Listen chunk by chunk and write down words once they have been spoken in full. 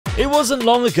It wasn't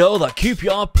long ago that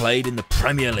QPR played in the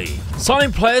Premier League,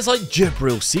 signing players like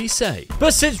Djibril Cissé.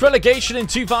 But since relegation in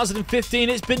 2015,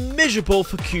 it's been miserable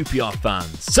for QPR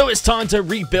fans. So it's time to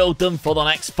rebuild them for the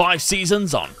next 5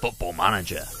 seasons on Football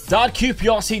Manager. Dad,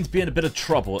 QPR seem to be in a bit of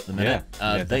trouble at the minute.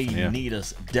 They need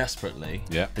us desperately.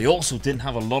 They also didn't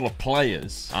have a lot of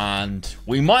players, and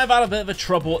we might have had a bit of a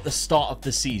trouble at the start of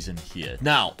the season here.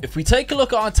 Now, if we take a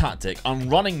look at our tactic, I'm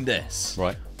running this.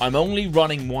 Right. I'm only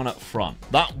running one up front.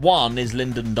 That one is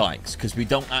Lyndon Dykes, because we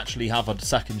don't actually have a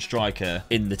second striker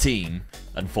in the team,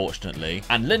 unfortunately.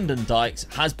 And Lyndon Dykes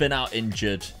has been out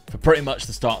injured for pretty much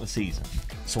the start of the season.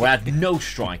 So I had no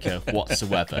striker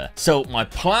whatsoever. So my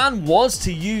plan was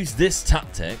to use this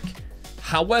tactic.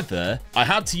 However, I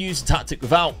had to use a tactic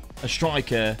without a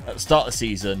striker at the start of the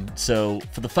season. So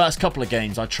for the first couple of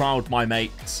games, I trialed my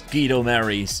mate Guido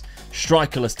Meri's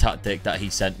strikerless tactic that he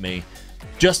sent me,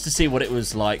 just to see what it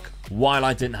was like while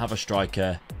I didn't have a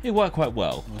striker. It worked quite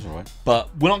well. That's all right. But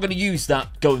we're not going to use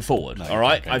that going forward, all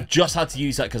right? Okay. I've just had to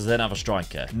use that because I didn't have a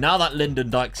striker. Now that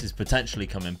Lyndon Dykes is potentially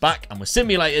coming back and we're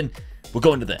simulating, we're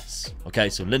going to this. Okay,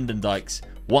 so Lyndon Dykes,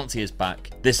 once he is back,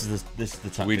 this is the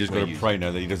tactic. We just got to pray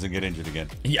now that he doesn't get injured again.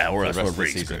 Yeah, or else we're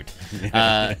really screwed.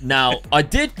 Now, I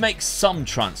did make some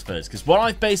transfers, because what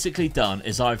I've basically done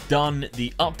is I've done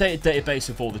the updated database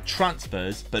of all the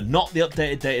transfers, but not the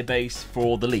updated database for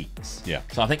all the leagues. Yeah.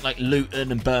 So I think like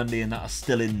Luton and Burnley and that are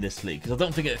still in this league, because I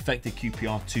don't think it affected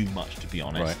QPR too much, to be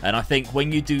honest. Right. And I think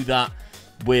when you do that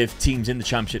with teams in the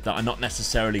Championship that are not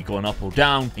necessarily going up or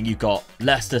down, and you've got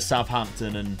Leicester,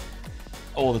 Southampton, and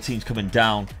all the teams coming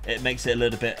down, it makes it a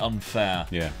little bit unfair.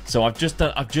 Yeah. So I've just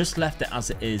left it as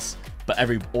it is, but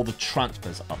all the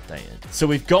transfers are updated. So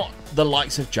we've got the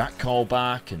likes of Jack Cole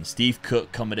back and Steve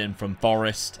Cook coming in from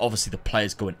Forest. Obviously the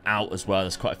players going out as well.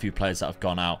 There's quite a few players that have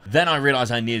gone out. Then I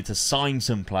realized I needed to sign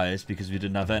some players because we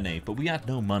didn't have any, but we had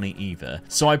no money either.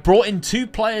 So I brought in 2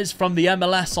 players from the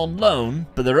MLS on loan,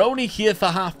 but they're only here for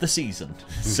half the season.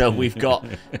 So we've got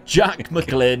Jack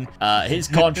McLean. His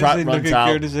contract runs out.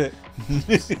 Good, is it?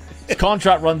 His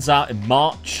contract runs out in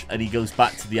March and he goes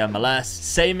back to the MLS.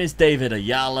 Same as David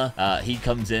Ayala. He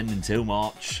comes in until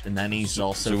March, and then he's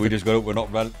also... So we just got, we're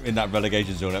not in that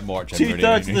relegation zone at March.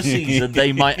 2/3 of the season,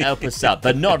 they might help us out.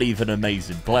 They're not even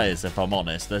amazing players, if I'm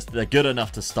honest. They're good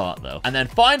enough to start, though. And then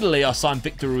finally, I signed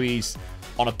Victor Ruiz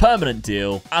on a permanent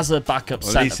deal as a backup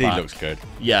centre back. At least he looks good.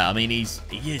 Yeah, I mean, he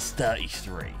is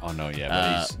 33. Oh, no, yeah.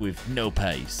 But he's... with no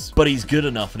pace. But he's good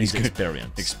enough and he's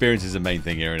experienced. Experience is the main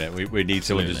thing here, isn't it? We need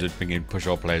someone just to push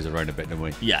our players around a bit, don't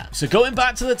we? Yeah. So going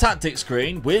back to the tactics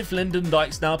screen, with Lyndon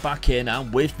Dykes now back in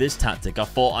and with this tactic, I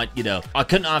thought I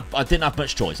didn't have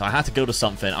much choice. I had to go to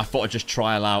something. I thought I'd just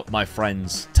trial out my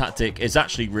friend's tactic. It's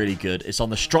actually really good. It's on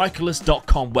the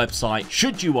strikerless.com website,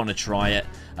 should you want to try it.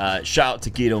 Shout out to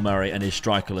Guido Murray and his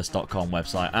strikerless.com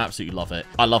website. I absolutely love it.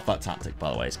 I love that tactic,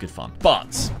 by the way. It's good fun.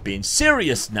 But being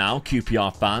serious now,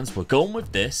 QPR fans, we're going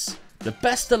with this. The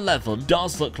best 11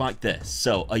 does look like this.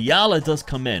 So Ayala does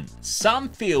come in. Sam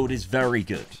Field is very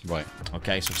good. Right.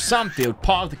 Okay, so Sam Field,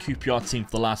 part of the QPR team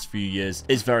for the last few years,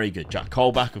 is very good. Jack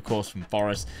Colback, of course, from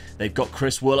Forest. They've got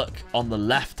Chris Willock on the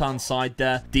left-hand side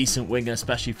there. Decent winger,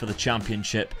 especially for the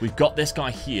Championship. We've got this guy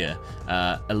here,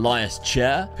 Elias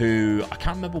Chair, who I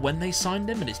can't remember when they signed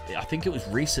him, and I think it was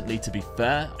recently, to be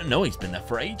fair. No, he's been there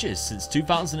for ages, since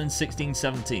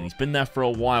 2016-17. He's been there for a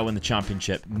while in the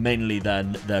Championship, mainly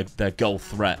their goal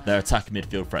threat, their attacking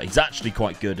midfield threat. He's actually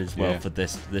quite good as well for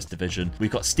this division.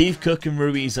 We've got Steve Cook and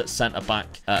Ruiz at centre-back.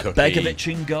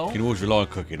 Begovic in goal. You can always rely on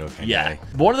Cookie, though, can't you?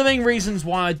 One of the main reasons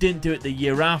why I didn't do it the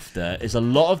year after is a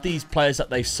lot of these players that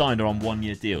they've signed are on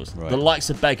one-year deals. Right. The likes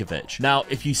of Begovic. Now,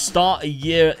 if you start a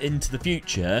year into the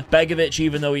future, Begovic,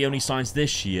 even though he only signs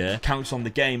this year, counts on the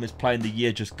game as playing the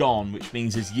year just gone, which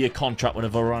means his year contract would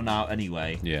have run out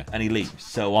anyway. Yeah. And he leaves.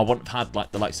 So I wouldn't have had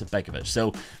like the likes of Begovic.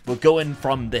 So we're going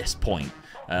from this point.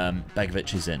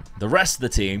 Begovic is in. The rest of the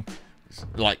team,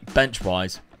 like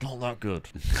bench-wise, not that good.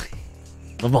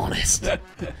 I'm honest.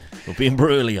 We're being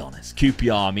brutally honest.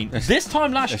 QPR, I mean, this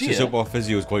time last year... Just hope our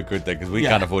physio was quite good there, because we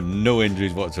can't afford no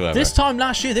injuries whatsoever. This time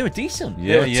last year, they were decent.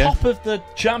 They were top of the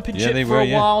Championship for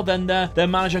a while. Then their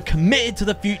manager committed to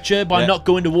the future by not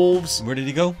going to Wolves. Where did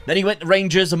he go? Then he went to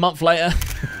Rangers a month later.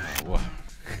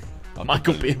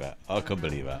 Michael Beale. I can't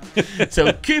believe that. So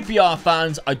QPR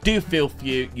fans, I do feel for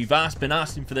you. You've been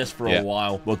asking for this for a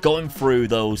while. We're going through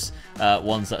those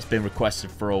ones that's been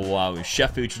requested for a while. With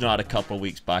Sheffield United a couple of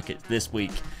weeks back. It's this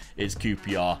week. It's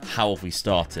QPR. How have we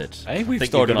started? Hey, we've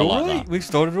started all right. We've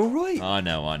started all right. I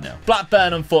know.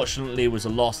 Blackburn, unfortunately, was a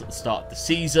loss at the start of the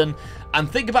season. And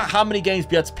think about how many games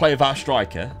we had to play with our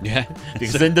striker. Yeah.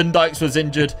 Because Lyndon Dykes was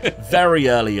injured very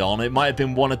early on. It might have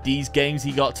been one of these games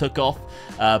he got took off.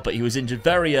 But he was injured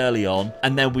very early on.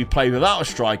 And then we played without a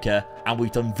striker. And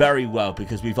we've done very well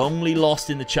because we've only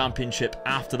lost in the Championship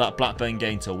after that Blackburn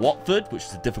game to Watford, which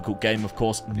is a difficult game, of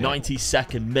course.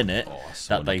 92nd minute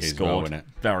that they scored. Well,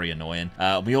 very annoying.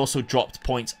 We also dropped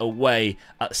points away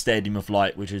at the Stadium of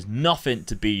Light, which is nothing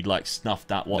to be like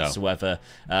snuffed at whatsoever.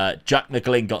 No. Jack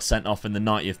McGlynn got sent off in the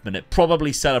 90th minute,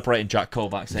 probably celebrating Jack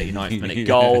Colback's 89th minute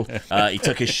goal. He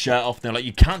took his shirt off and they're like,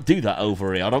 you can't do that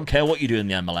over here. I don't care what you do in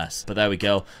the MLS. But there we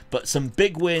go. But some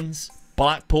big wins.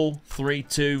 Blackpool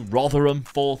 3-2, Rotherham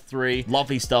 4-3,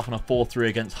 lovely stuff, and a 4-3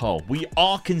 against Hull. We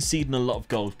are conceding a lot of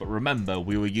goals, but remember,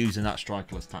 we were using that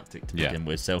strikerless tactic to begin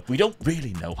with, so we don't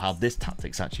really know how this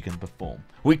tactic's actually going to perform.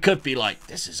 We could be like,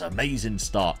 this is an amazing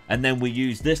start, and then we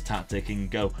use this tactic and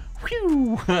go,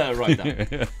 whew, right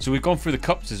down. So we've gone through the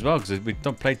cups as well, because we've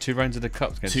done played 2 rounds of the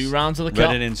cups. 2 rounds of the cup.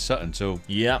 Reading in Sutton, so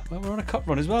yeah, well, we're on a cup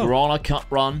run as well. We're on a cup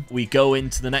run. We go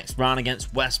into the next round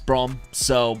against West Brom,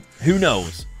 so who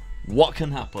knows? What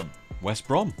can happen? West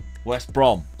Brom. West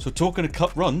Brom. So talking of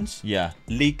cup runs, yeah,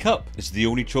 League Cup. It's the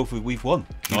only trophy we've won.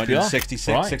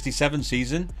 1966-67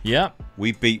 season. Yeah.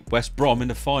 We beat West Brom in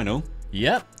the final.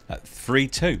 Yeah. At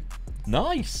 3-2.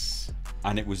 Nice.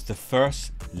 And it was the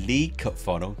first League Cup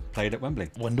final played at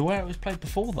Wembley. Wonder where it was played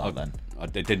before that then.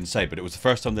 It didn't say, but it was the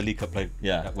first time the League Cup played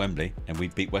at Wembley, and we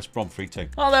beat West Brom 3-2.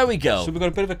 Oh, there we go. So we've got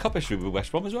a bit of a cup history with West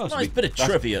Brom as well. Nice bit of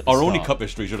trivia at the Our start. only cup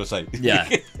history, should I say. Yeah,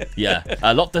 yeah.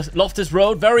 Loftus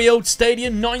Road, very old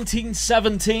stadium,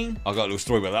 1917. I've got a little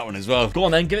story about that one as well. Go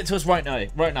on then, give it to us right now.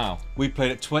 Right now. We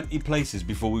played at 20 places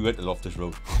before we went to Loftus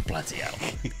Road. Bloody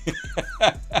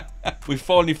hell. We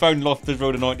finally found Loftus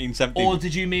Road in 1970. Or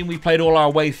did you mean we played all our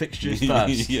away fixtures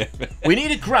first? Yeah. We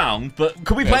need a ground, but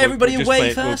could we play everybody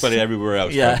away first? We'll play everywhere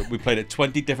else. Yeah. We played at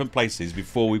 20 different places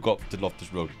before we got to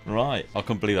Loftus Road. Right. I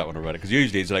couldn't believe that when I read it, because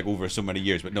usually it's like over so many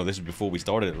years, but no, this is before we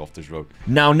started at Loftus Road.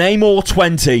 Now name all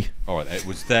 20. All right, it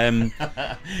was them.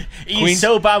 He's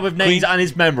so bad with names and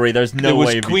his memory, there's no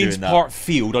way of Queen's doing that. Park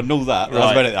Field, I know that. Right.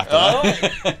 I read it after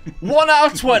that. 1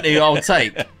 out of 20, I'll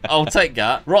take. I'll take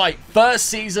that. Right, first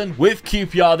season with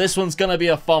QPR. This one's going to be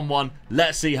a fun one.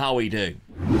 Let's see how we do.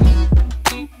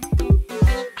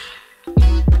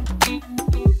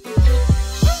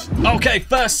 Okay,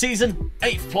 first season,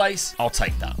 8th place. I'll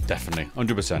take that. Definitely,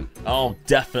 100%. I'll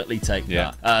definitely take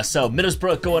that. So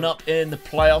Middlesbrough going up in the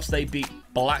playoffs. They beat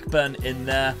Blackburn in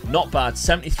there. Not bad.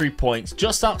 73 points.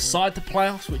 Just outside the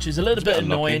playoffs, which is a little bit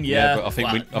annoying. Yeah, but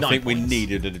I think we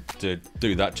needed to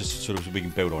do that just sort of so we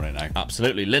can build on it now.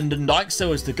 Absolutely. Lyndon Dykes,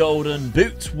 so is the Golden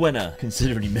Boot winner.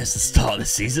 Considering he missed the start of the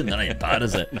season, that ain't bad,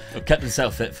 is it? No. Kept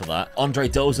himself fit for that. Andre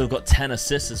Dozo got 10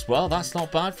 assists as well. That's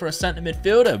not bad for a centre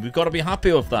midfielder. We've got to be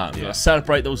happy with that. We've got to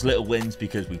celebrate those little wins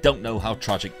because we don't know how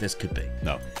tragic this could be.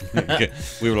 No. We would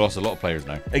have lost a lot of players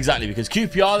now. Exactly, because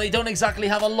QPR, they don't exactly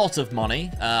have a lot of money.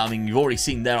 I mean, you've already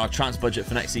seen there our transfer budget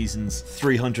for next season's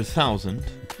 300,000,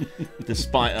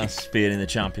 despite us being in the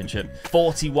Championship.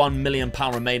 £41 million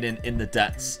remaining in the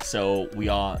debts, so we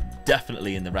are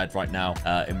definitely in the red right now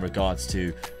in regards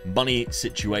to money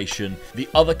situation. The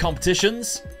other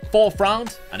competitions, 4th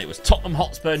round, and it was Tottenham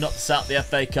Hotspur knocked us out the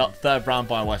FA Cup, 3rd round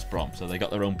by West Brom, so they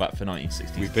got their own back for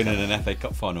 1960s. We've been in an FA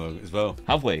Cup final as well.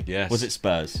 Have we? Yes. Was it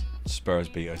Spurs? Spurs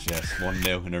beat us, yes.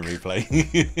 1-0 in a replay.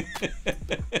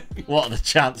 What are the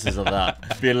chances of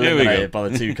that? Being eliminated by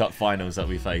the 2 cup finals that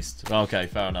we faced. Okay,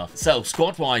 fair enough. So,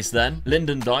 squad-wise then,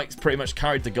 Lyndon Dykes pretty much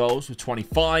carried the goals with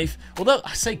 25. Although,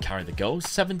 I say carried the goals,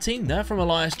 17 there from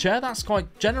Elias Chair. That's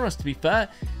quite generous, to be fair.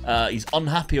 He's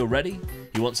unhappy already.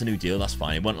 He wants a new deal, that's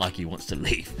fine. It wasn't like he wants to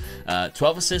leave.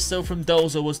 12 assists, though, from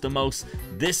Dozer was the most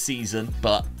this season.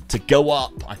 But to go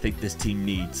up, I think this team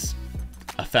needs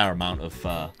a fair amount of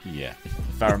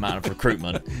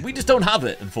recruitment. We just don't have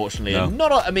it, unfortunately. No.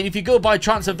 I mean, if you go by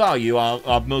transfer value,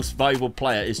 our most valuable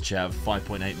player is Chev,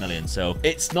 5.8 million. So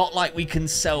it's not like we can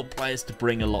sell players to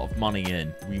bring a lot of money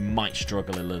in. We might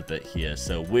struggle a little bit here.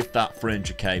 So with that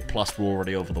 300k plus, we're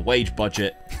already over the wage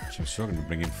budget. We're struggling to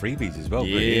bring in freebies as well.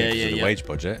 The wage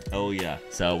budget. Oh yeah.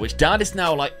 So which Dad is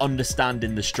now like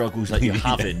understanding the struggles that you're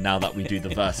having now that we do the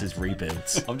versus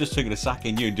rebuilds. I'm just thinking of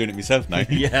sacking you and doing it myself now.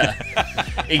 Yeah.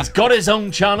 He's got his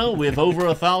own channel with over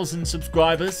 1,000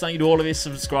 subscribers. Thank you to all of his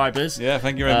subscribers. Yeah,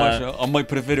 thank you very much. I might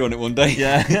put a video on it one day.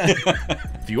 Yeah.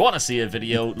 If you want to see a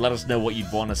video, let us know what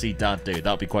you'd want to see Dad do.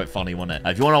 That'd be quite funny, wouldn't it?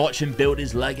 If you want to watch him build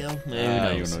his Lego, who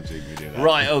knows? You're not seeing me do that.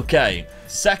 Right, okay.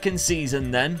 Second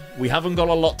season then. We haven't got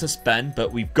a lot to spend,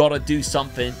 but we've got to do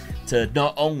something to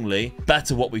not only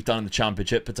better what we've done in the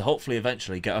Championship, but to hopefully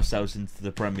eventually get ourselves into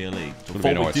the Premier League.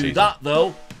 Before we do that,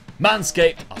 though,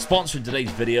 Manscaped are sponsoring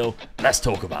today's video. Let's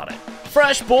talk about it.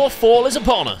 Fresh ball fall is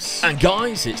upon us. And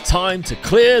guys, it's time to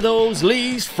clear those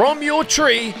leaves from your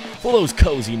tree for those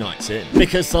cozy nights in.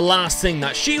 Because the last thing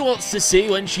that she wants to see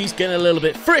when she's getting a little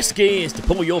bit frisky is to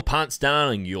pull your pants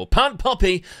down and your pant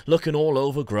puppy looking all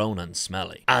overgrown and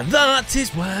smelly. And that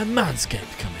is where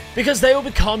Manscaped come in. Because they will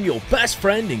become your best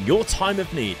friend in your time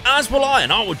of need. As will I,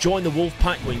 and I will join the wolf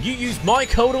pack when you use my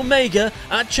code OMEGA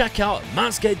at checkout at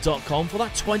manscaped.com for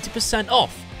that 20%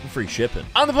 off. Free shipping.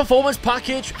 And the performance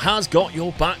package has got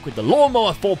your back with the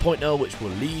Lawnmower 4.0, which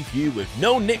will leave you with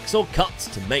no nicks or cuts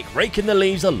to make raking the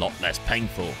leaves a lot less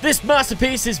painful. This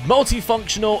masterpiece is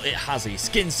multifunctional. It has a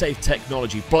skin-safe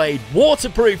technology blade,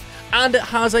 waterproof, and it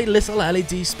has a little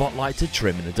LED spotlight to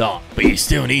trim in the dark. But you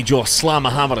still need your slammer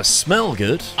hammer to smell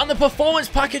good. And the performance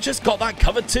package has got that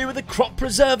covered too with the Crop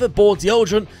Preserver Bore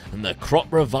Deodorant and the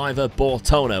Crop Reviver Bore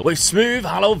Toner with smooth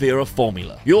aloe vera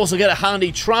formula. You also get a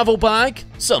handy travel bag,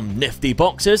 some nifty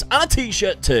boxers, and a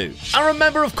t-shirt too. And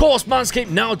remember, of course, Manscaped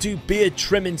now do beard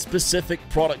trimming specific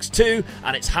products too,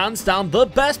 and it's hands down the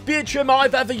best beard trim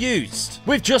I've ever used.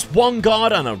 With just one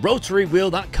guard and a rotary wheel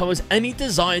that covers any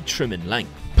desired trimming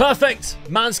length. Perfect!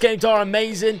 Manscaped are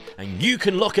amazing, and you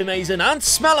can look amazing and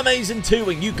smell amazing too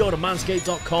when you go to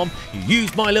manscaped.com. You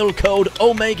use my little code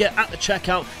OMEGA at the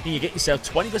checkout, and you get yourself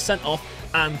 20% off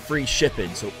and free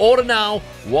shipping. So order now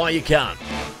while you can.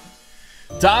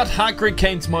 Dad, Hagrid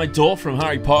came to my door from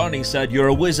Harry Potter and he said, "You're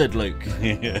a wizard, Luke."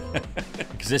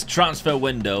 Because this transfer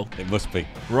window... It must be.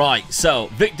 Right, so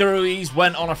Victor Ruiz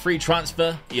went on a free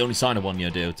transfer. He only signed a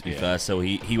one-year deal, to be fair, so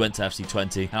he went to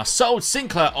FC20. Now, sold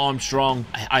Sinclair Armstrong.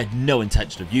 I had no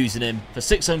intention of using him for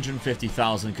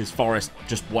 650,000 because Forest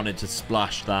just wanted to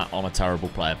splash that on a terrible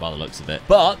player by the looks of it.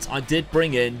 But I did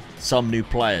bring in some new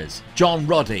players. John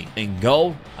Roddy in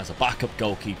goal as a backup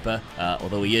goalkeeper,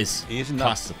 although he isn't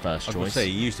classed the first choice. He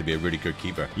used to be a really good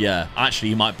keeper. Yeah, actually,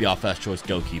 he might be our first choice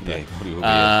goalkeeper. Yeah, he probably will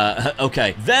be.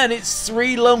 Okay, then it's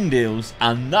 3 loan deals,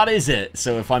 and that is it.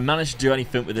 So if I manage to do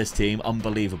anything with this team,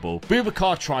 unbelievable.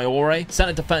 Boubacar Traore,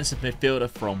 centre defensive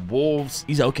midfielder from Wolves.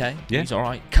 He's okay. Yeah. He's all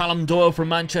right. Callum Doyle from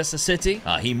Manchester City.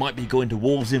 He might be going to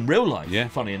Wolves in real life. Yeah.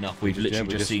 Funny enough, we've literally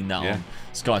just seen that on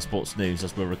Sky Sports News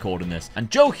as we're recording this.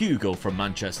 And Joe Hugo from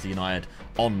Manchester United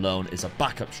on loan is a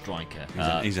backup striker.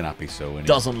 He's an happy soul.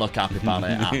 Doesn't look happy about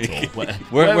it at all.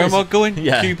 Where am I going?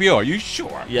 Yeah. QPR, are you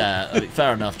sure? Yeah,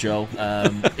 fair enough, Joe.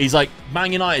 He's like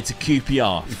Man United to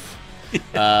QPR.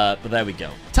 But there we go.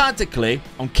 Tactically,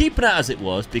 I'm keeping it as it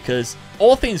was because,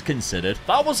 all things considered,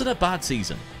 that wasn't a bad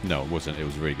season. No, it wasn't. It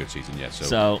was a really good season, yeah.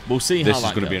 So we'll see how that goes. This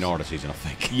is going to be an harder season, I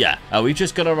think. Yeah, we've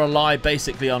just got to rely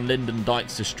basically on Lyndon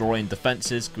Dykes destroying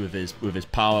defences with his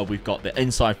power. We've got the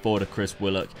inside forward of Chris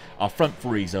Willock. Our front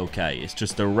three's okay. It's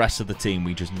just the rest of the team,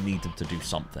 we just need them to do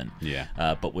something.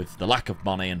 Yeah. But with the lack of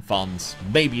money and funds,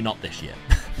 maybe not this year.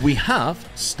 We have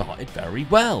started very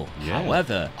well. Yeah.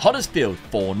 However, Huddersfield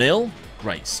 4-0.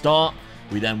 Great start.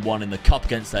 We then won in the Cup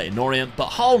against Leyton Orient, but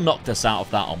Hull knocked us out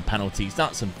of that on penalties.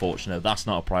 That's unfortunate. That's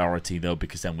not a priority, though,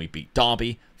 because then we beat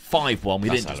Derby 5-1. We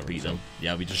didn't just beat them.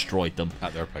 Yeah, we destroyed them.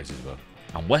 At their place as well.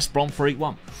 And West Brom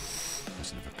 3-1.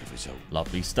 That's another good result.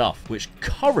 Lovely stuff, which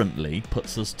currently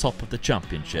puts us top of the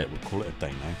Championship. We'll call it a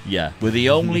day now. Yeah, we're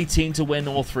the only team to win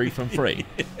all 3 from 3.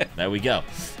 There we go.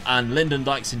 And Lyndon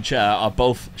Dykes and Chair are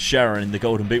both sharing the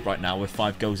Golden Boot right now with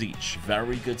 5 goals each.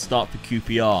 Very good start for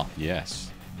QPR. Yes.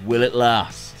 Will it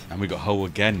last? And we got Hull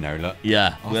again now, look.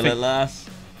 Yeah. Will it last?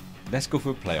 Let's go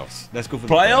for playoffs. Let's go for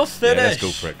playoff finish. Yeah, let's go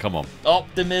for it. Come on.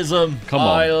 Optimism. Come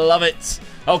on. I love it.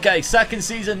 Okay, second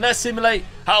season. Let's simulate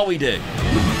how we do.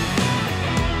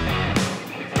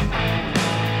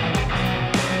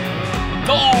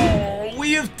 Oh,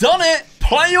 we have done it.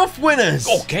 Playoff winners.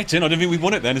 Oh, get in. I don't think we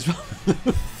won it then as well.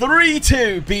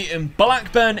 3-2 beating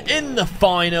Blackburn in the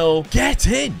final. Get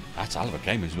in. That's a hell of a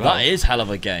game as well. That is hell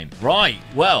of a game. Right.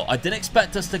 Well, I didn't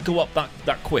expect us to go up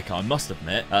that quick, I must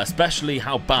admit. Especially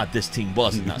how bad this team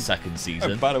was in that second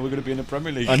season. How bad are we going to be in the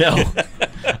Premier League? I know.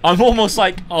 I'm almost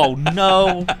like, oh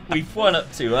no, we've won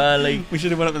up too early. We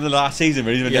should have won up in the last season,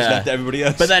 really, and just left everybody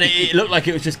else. But then it looked like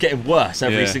it was just getting worse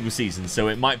every single season, so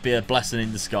it might be a blessing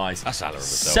in disguise. That's a hell of a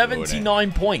result,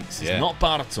 79 points. It's not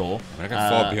bad at all. I got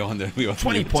far beyond it. We were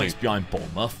 20 points behind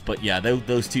Bournemouth, but yeah,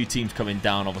 those two teams coming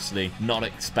down, obviously not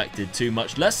expected too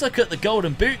much. Let's look at the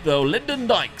Golden Boot, though. Lyndon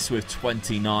Dykes with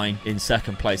 29 in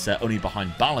second place there, only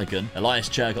behind Balogun. Elias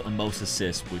Chair got the most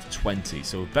assists with 20,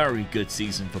 so a very good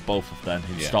season for both of them,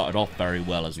 who started off very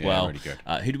well as well. Really good.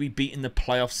 Who do we beat in the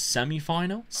playoff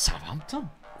semi-final? Southampton.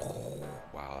 Oh,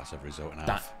 wow, that's a result and a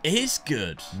That half. is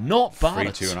good. Not bad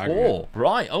at all.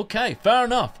 Right, okay, fair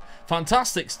enough.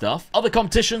 Fantastic stuff. Other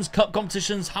competitions, cup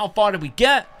competitions, how far did we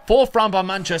get? 4th round by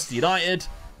Manchester United.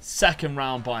 2nd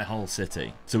round by Hull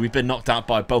City. So we've been knocked out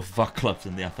by both of our clubs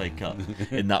in the FA Cup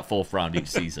in that 4th round each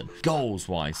season.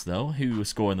 Goals-wise, though, who was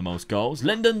scoring the most goals?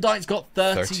 Lyndon Dykes got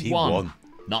 31.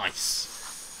 Nice.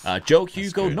 Joe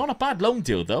Hugo, not a bad loan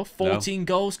deal, though. 14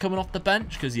 goals coming off the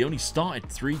bench because he only started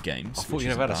 3 games. I thought you'd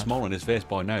have had a smile on his face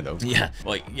by now, though. Yeah,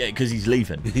 because he's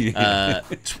leaving.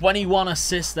 21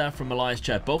 assists there from Elias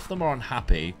Chair. Both of them are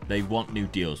unhappy. They want new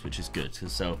deals, which is good.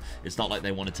 So it's not like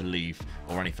they wanted to leave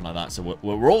or anything like that. So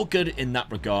we're all good in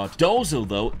that regard. Dozil,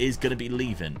 though, is going to be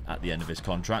leaving at the end of his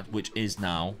contract, which is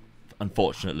now,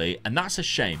 unfortunately, and that's a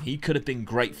shame. He could have been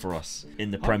great for us in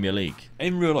the Premier League.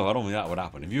 In real life, I don't think that would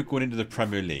happen. If you're going into the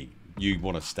Premier League, you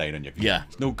want to stay, don't you? Yeah.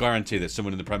 There's no guarantee that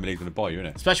someone in the Premier League is going to buy you,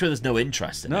 innit? Especially when there's no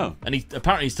interest in him. And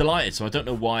apparently he's delighted, so I don't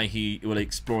know why he will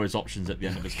explore his options at the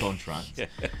end of his contract.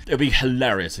 It'll be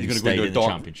hilarious if he stayed in the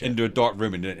Championship. Into a dark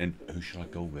room and who should I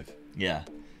go with? Yeah.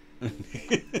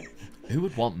 Who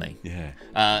would want me?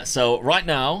 Yeah. So right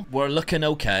now, we're looking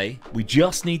okay. We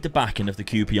just need the backing of the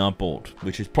QPR board,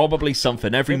 which is probably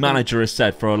something every manager has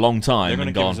said for a long time. They're going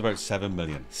to give us about 7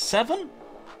 million. 7?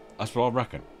 That's what I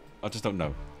reckon. I just don't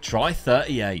know. Try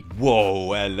 38.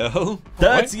 Whoa, hello.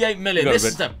 38 million. This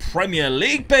is the Premier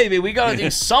League, baby. We got to do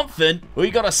something. We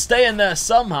got to stay in there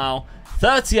somehow.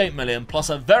 38 million plus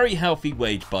a very healthy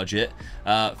wage budget.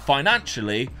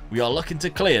 Financially, we are looking to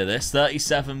clear this.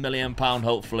 £37 million,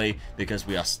 hopefully, because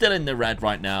we are still in the red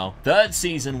right now. 3rd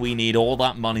season, we need all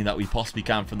that money that we possibly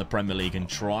can from the Premier League and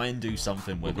try and do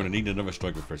something with it. We're going to need another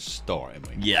striker for a start, aren't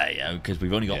we? Yeah, because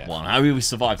we've only got one. How we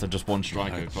survived on just one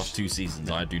striker across 2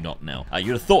 seasons, I do not know.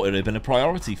 You'd have thought it would have been a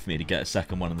priority for me to get a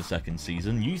second one in the 2nd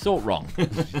season. You thought wrong.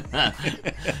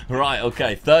 Right,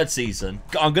 okay, 3rd season.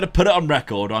 I'm going to put it on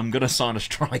record. I'm going to sign a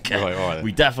striker. All right.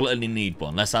 We definitely need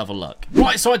one. Let's have a look.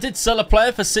 Right, so I did sell a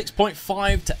player for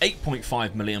 6.5 to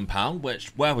 8.5 million pound, which,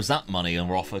 where was that money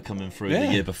and offer coming through the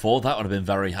year before? That would have been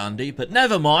very handy, but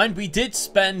never mind. We did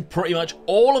spend pretty much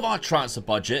all of our transfer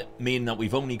budget, meaning that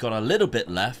we've only got a little bit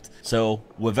left, so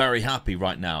we're very happy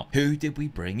right now. Who did we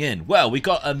bring in? Well, we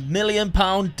got a £1 million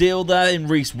deal there in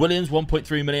Reece Williams,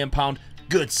 £1.3 million.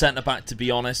 Good centre-back, to be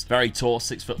honest. Very tall,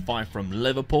 6'5" from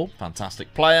Liverpool.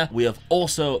 Fantastic player. We have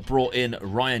also brought in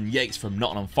Ryan Yates from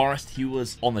Nottingham Forest. He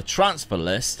was on the transfer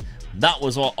list. That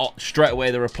was straight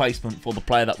away the replacement for the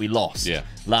player that we lost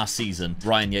last season.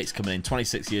 Ryan Yates coming in,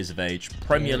 26 years of age,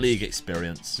 Premier League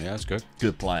experience. Yeah, that's good.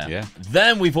 Good player. Yeah.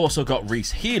 Then we've also got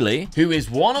Reece Healy, who is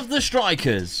one of the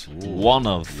strikers. Ooh, one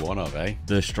of, eh?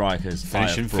 The strikers.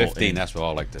 Finishing 15, that's what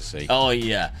I like to see. Oh,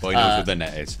 yeah. But he knows what the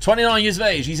net is. 29 years of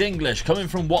age, he's English, coming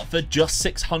from Watford, just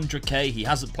 600k. He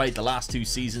hasn't played the last 2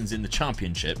 seasons in the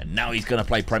Championship, and now he's going to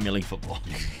play Premier League football.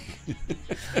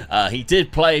 He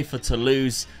did play for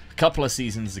Toulouse a couple of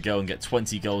seasons ago and get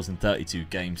 20 goals in 32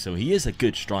 games, so he is a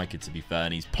good striker, to be fair,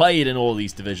 and he's played in all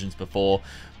these divisions before.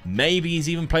 Maybe he's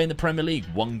even playing the Premier League.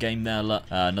 1 game there,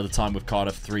 another time with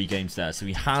Cardiff, 3 games there. So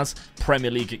he has Premier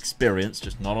League experience,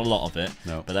 just not a lot of it.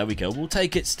 No. But there we go. We'll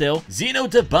take it still. Zeno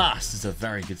de Bast is a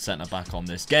very good centre-back on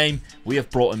this game. We have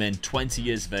brought him in, 20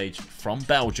 years of age, from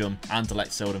Belgium.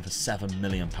 Anderlecht sold him for £7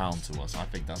 million to us. I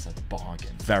think that's a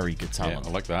bargain. Very good talent. Yeah,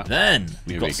 I like that. Then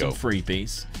we've got some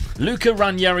freebies. Luca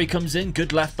Ranieri comes in,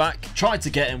 good left-back. Tried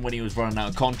to get him when he was running out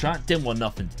of contract. Didn't want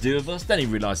nothing to do with us. Then he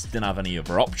realised he didn't have any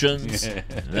other options.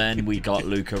 Then we got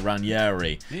Luca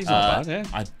Ranieri. He's not bad, yeah.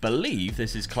 I believe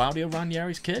this is Claudio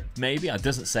Ranieri's kid. Maybe. It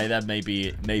doesn't say that.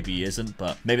 Maybe he isn't,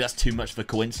 but maybe that's too much of a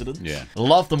coincidence. Yeah.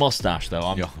 Love the mustache, though.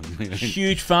 I'm a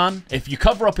huge fan. If you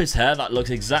cover up his hair, that looks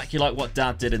exactly like what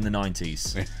Dad did in the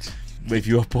 90s. with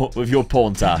your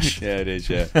porn tash. Yeah, it is,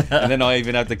 yeah. And then I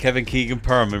even had the Kevin Keegan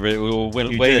perm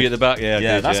wavy at the back. Yeah,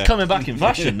 yeah, that's coming back in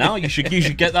fashion now. You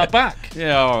should get that back.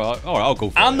 Yeah, all right, I'll go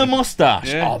for it. And the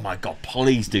mustache. Yeah. Oh my god,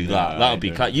 please do that. No, That would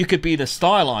be cool. You could be the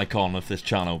style icon of this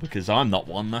channel because I'm not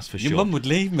one, that's for sure. Your mum would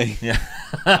leave me. Yeah.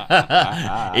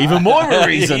 Even more of a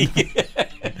reason.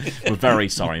 We're very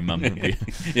sorry, Mum.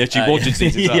 Yeah, she watches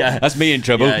these. Yeah. That's me in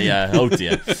trouble. Yeah, yeah. Oh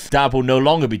dear. Dad will no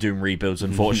longer be doing rebuilds,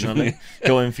 unfortunately,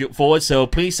 going forward. So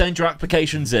please send your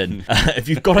applications in. If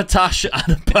you've got a tash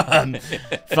and a perm,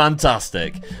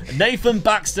 fantastic. Nathan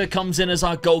Baxter comes in as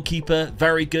our goalkeeper.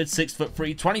 Very good,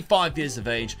 6'3", 25 years of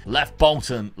age. Left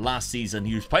Bolton last season.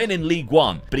 He was playing in League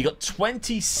One, but he got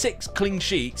 26 clean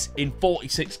sheets in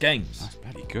 46 games. That's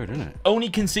pretty good, isn't it? Only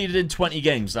conceded in 20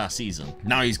 games last season.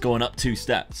 Now he's going up 2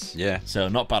 steps. Yeah. So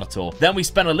not bad at all. Then we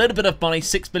spent a little bit of money,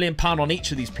 £6 million on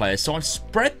each of these players. So I've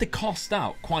spread the cost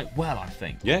out quite well, I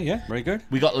think. Yeah, yeah. Very good.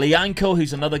 We got Lianco,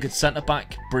 who's another good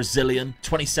centre-back. Brazilian,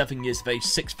 27 years of age,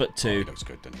 6'2". Oh, he looks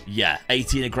good, doesn't he? Yeah.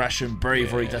 18 aggression,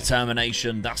 bravery,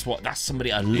 determination. That's somebody,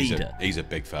 a leader. He's a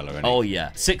big fella, isn't he? Oh,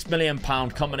 yeah. £6 million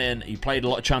coming in. He played a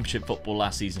lot of Championship football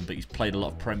last season, but he's played a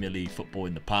lot of Premier League football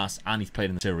in the past, and he's played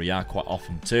in the Serie A quite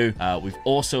often too. We've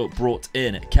also brought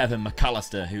in Kevin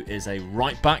McAllister, who is a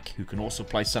right back, who can also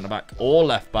play centre back or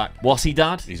left back. What's he,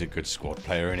 Dad? He's a good squad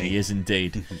player, isn't he? He is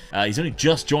indeed. He's only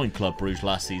just joined Club Brugge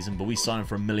last season, but we signed him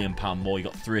for £1 million more. He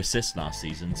got 3 assists last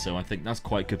season, so I think that's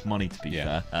quite good money to be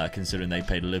fair, considering they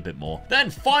paid a little bit more. Then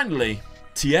finally,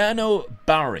 Tierno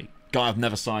Barry. Guy I've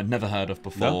never signed, never heard of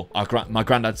before. No. My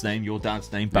granddad's name, your dad's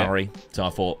name, Barry. Yeah. So I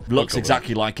thought, looks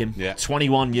exactly like him. Yeah.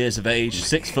 21 years of age,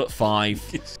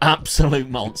 6'5", absolute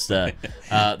monster.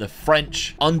 The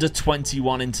French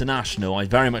under-21 international. I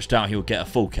very much doubt he'll get a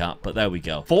full cap, but there we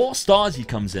go. 4 stars he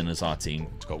comes in as our team.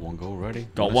 He's got 1 goal already.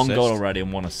 Got 1 goal already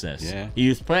and 1 assist. Yeah. He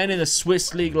was playing in the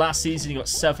Swiss League last season. He got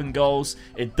 7 goals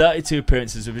in 32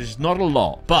 appearances, which is not a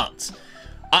lot, but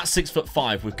at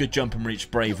 6'5", with good jump and reach,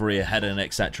 bravery, a header, and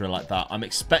etc. like that, I'm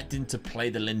expecting to play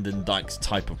the Lyndon Dykes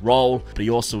type of role, but he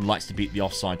also likes to beat the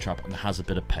offside trap and has a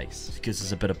bit of pace. He gives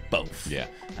us a bit of both,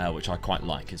 which I quite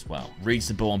like as well.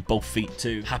 Reasonable on both feet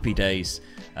too. Happy days.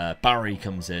 Barry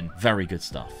comes in. Very good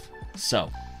stuff.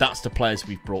 So that's the players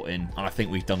we've brought in, and I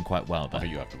think we've done quite well there. I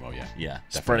think you have done well, yeah. Yeah,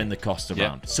 definitely. Spreading the cost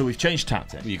around. So we've changed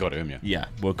tactic. You got him, yeah. Yeah,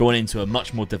 we're going into a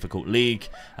much more difficult league,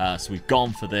 so we've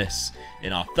gone for this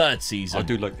in our 3rd season. I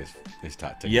do like this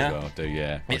tactic as well. I do,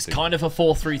 yeah. It's kind of a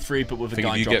 4-3-3, but with a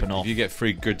guy dropping off. If you get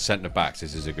 3 good centre-backs,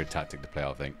 this is a good tactic to play,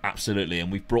 I think. Absolutely,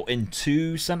 and we've brought in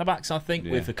 2 centre-backs, I think,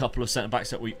 with a couple of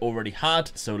centre-backs that we already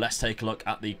had. So let's take a look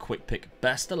at the quick pick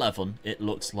best 11. It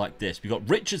looks like this. We've got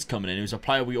Richards coming in, who's a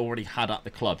player we already had at the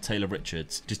club, Taylor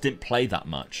Richards. Just didn't play that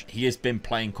much. He has been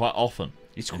playing quite often.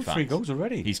 He's scored 3 goals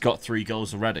already. He's got 3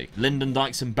 goals already. Lyndon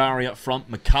Dykes and Barry up front,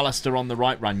 McAllister on the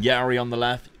right, Ranieri on the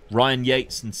left, Ryan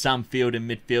Yates and Sam Field in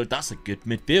midfield. That's a good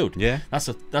midfield. Yeah.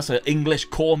 That's an English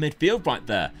core midfield right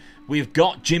there. We've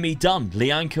got Jimmy Dunn,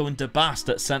 Lianco and DeBast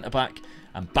at centre-back,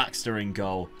 and Baxter in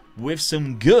goal, with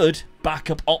some good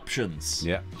backup options.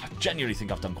 Yeah. I genuinely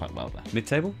think I've done quite well there.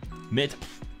 Mid-table? Mid.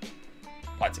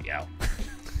 Bloody hell.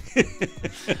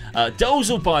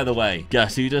 Dozel, by the way,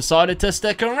 guess who decided to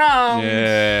stick around?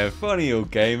 Yeah, funny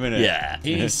old game, isn't it? Yeah,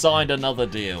 he signed another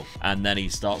deal, and then he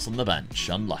starts on the bench.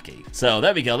 Unlucky. So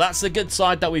there we go. That's the good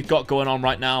side that we've got going on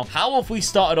right now. How have we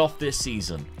started off this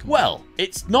season? Well,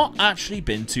 it's not actually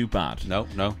been too bad.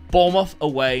 No. Bournemouth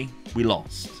away, we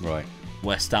lost. Right.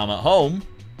 West Ham at home,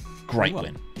 great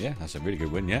win. Yeah, that's a really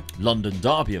good win, yeah. London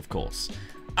derby, of course.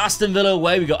 Aston Villa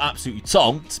away, we got absolutely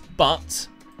tonked, but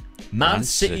Man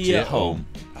City at home.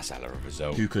 That's a hell of a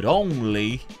result. Who could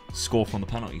only score from the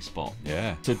penalty spot.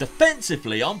 Yeah. So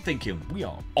defensively, I'm thinking we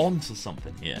are onto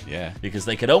something here. Yeah. Because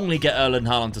they could only get Erling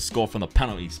Haaland to score from the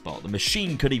penalty spot. The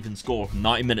machine could even score from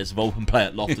 90 minutes of open play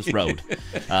at Loftus Road.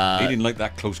 He didn't like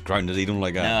that close ground, did he? Don't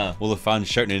like that. No. All the fans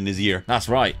shouting in his ear. That's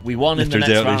right. We won in the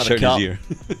next round of the cup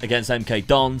against MK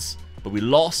Dons, but we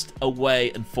lost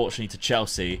away, unfortunately, to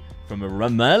Chelsea from a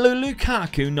Romelu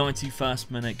Lukaku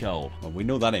 91st minute goal. Well, we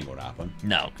know that ain't going to happen.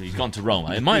 No, because he's gone to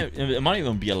Roma. It might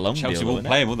even be a loan deal. Chelsea won't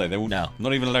play him, will they? They won't. No.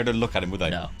 Not even allowed to look at him, will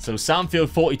they? No. So Samfield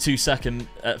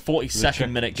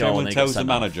 42nd minute goal. Chairman tells the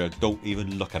manager, don't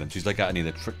even look at him. She's like, that any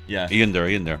of the yeah. He in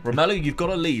there. Romelu, you've got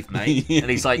to leave, mate.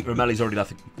 And he's like, Romelu's already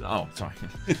left. Oh, sorry.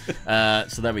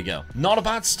 So there we go. Not a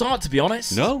bad start, to be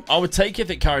honest. No. I would take it if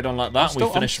it carried on like that. We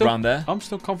finished around there. I'm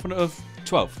still confident of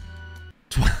 12.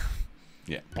 12.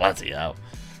 Yeah. Bloody hell.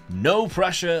 No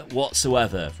pressure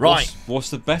whatsoever. Right. What's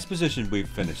the best position we've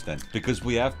finished then? Because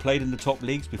we have played in the top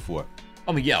leagues before.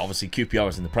 I mean, yeah, obviously QPR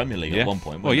was in the Premier League at one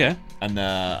point. Well, yeah. And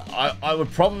I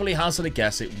would probably hazard a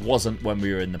guess it wasn't when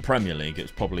we were in the Premier League. It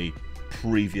was probably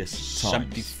previous times.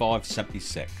 75,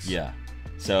 76. Yeah.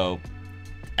 So,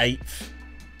 8th.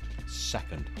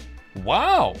 Second.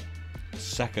 Wow.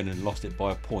 Second and lost it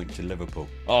by a point to Liverpool.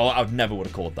 Oh, I never would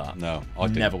have called that. No, I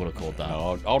never would have called that.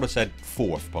 No, I would have said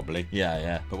 4th probably. Yeah,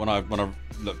 yeah. But when I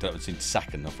looked at it and seen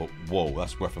second, I thought, whoa,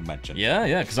 that's worth a mention. Yeah,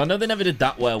 yeah, because I know they never did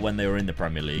that well when they were in the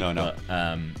Premier League. No, no.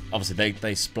 But obviously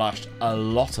they splashed a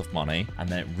lot of money and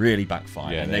then it really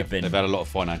backfired. Yeah, and they've had a lot of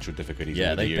financial difficulties.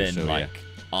 Yeah, over the years, they've been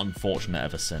unfortunate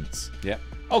ever since. Yeah.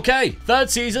 Okay, 3rd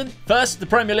season, first the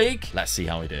Premier League. Let's see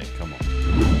how we do. Come on.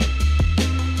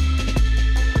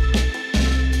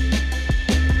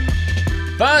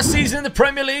 First season in the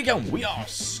Premier League, and we are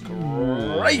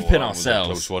scraping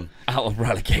ourselves out of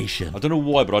relegation. I don't know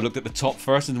why, but I looked at the top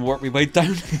first and worked my way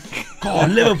down. God,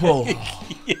 Liverpool.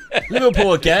 Yeah.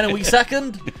 Liverpool again, are we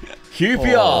second?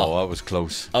 QPR. Oh, that was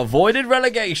close. Avoided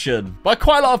relegation by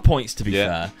quite a lot of points, to be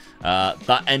fair.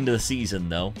 That end of the season,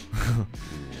 though.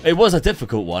 It was a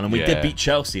difficult one, and we did beat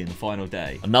Chelsea in the final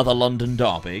day. Another London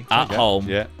derby at home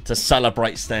to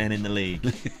celebrate staying in the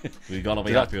league. We've got to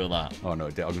be happy with that. Oh, no, I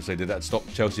was going to say, did that stop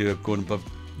Chelsea going above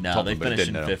No, Tottenham? They finished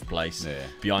in 5th place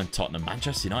behind Tottenham.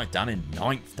 Manchester United down in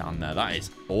 9th down there. That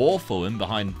is awful. In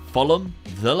behind Fulham,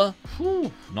 Villa.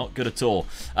 Whew, not good at all.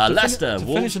 Leicester,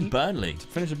 Wolves and Burnley. To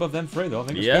finish above them 3, though, I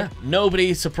think it's Yeah, good.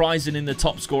 nobody surprising in the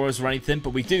top scorers or anything,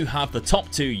 but we do have the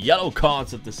top 2 yellow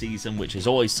cards of the season, which is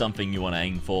always something you want to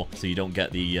aim for, so you don't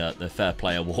get the Fair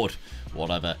Play Award,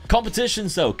 whatever.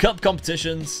 Competitions, though. Cup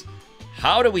competitions.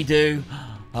 How do we do?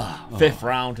 5th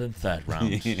round and 3rd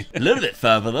round. A little bit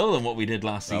further, though, than what we did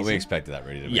last season. We expected that,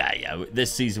 really, didn't we? Yeah, yeah. This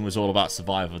season was all about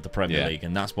survival of the Premier League,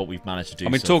 and that's what we've managed to do. I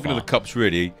mean, so talking far. of the cups,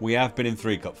 really, we have been in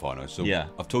 3 cup finals. So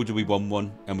I've told you we won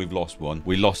 1 and we've lost 1.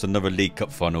 We lost another League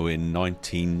Cup final in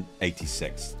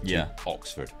 1986 to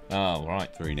Oxford. Oh,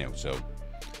 right. 3-0. So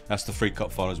that's the 3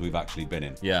 cup finals we've actually been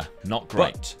in. Yeah, not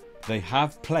great. But they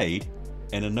have played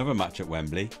in another match at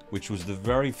Wembley, which was the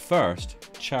very first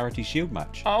Charity Shield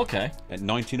match. Oh, okay. At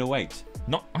 1908.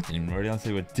 I didn't even realise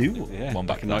they would do one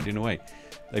back in 1908.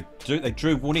 They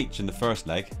drew 1 each in the first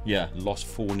leg. Yeah. Lost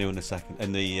 4-0 in the second.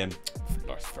 In the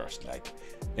first leg.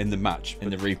 In the match. In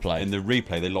the replay. In the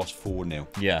replay, they lost 4-0.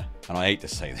 Yeah. And I hate to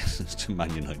say this, it's to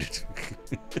Man United.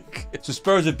 So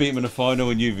Spurs have beat them in the final,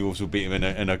 and you've also beat them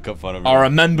in a cup final. I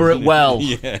remember it well.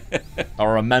 Yeah. I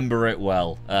remember it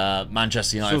well.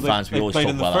 Manchester United fans, we always talk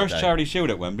about that. They've played in the first Charity Shield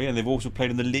at Wembley, and they've also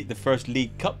played in the first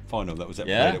League Cup final that was played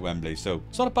at Wembley. So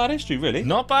it's not a bad history, really.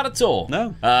 Not bad at all.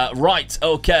 No. Right,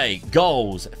 okay.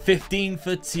 Goals. 15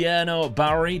 for Tierno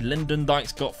Barry. Lyndon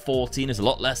Dykes got 14. It's a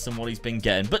lot less than what he's been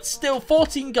getting. But still,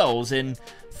 14 goals in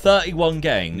 31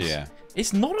 games. Yeah.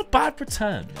 It's not a bad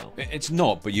return, though. It's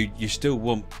not, but you still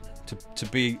want to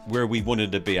be where we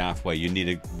wanted to be halfway. You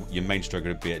need your main striker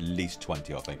to be at least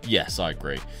 20, I think. Yes, I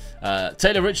agree.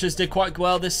 Taylor Richards did quite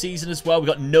well this season as well. We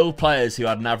got no players who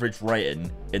had an average rating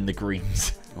in the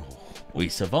greens. We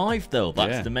survived, though.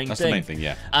 That's the main thing. That's the main thing,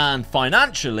 yeah. And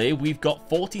financially, we've got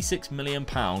 £46 million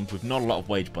with not a lot of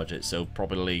wage budget, so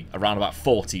probably around about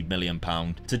 £40 million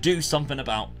to do something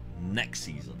about next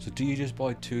season. So do you just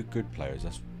buy 2 good players?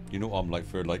 You know what I'm like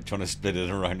for trying to split it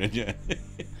around, and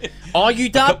Are you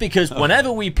that? Because whenever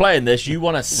we play in this, you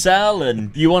want to sell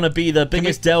and you want to be the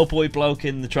biggest Del Boy bloke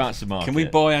in the transfer market. Can we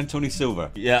buy Anthony Silva?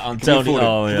 Yeah, Anthony.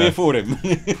 Can we afford him?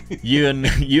 You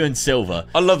and Silva.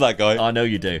 I love that guy. I know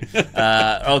you do.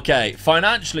 Okay,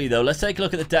 financially though, let's take a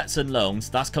look at the debts and loans.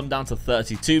 That's come down to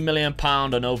 £32 million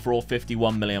and overall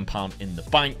 £51 million in the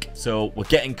bank. So we're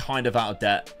getting kind of out of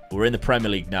debt. We're in the Premier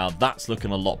League now. That's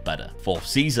looking a lot better. 4th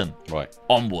season. Right.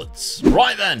 Onwards.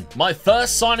 Right then. My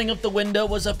first signing of the window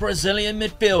was a Brazilian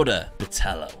midfielder,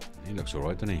 Botelho. He looks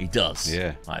alright, doesn't he? He does.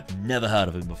 Yeah. I've never heard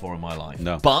of him before in my life.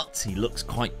 No. But he looks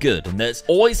quite good. And there's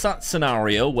always that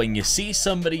scenario when you see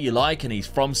somebody you like and he's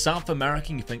from South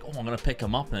America and you think, oh, I'm going to pick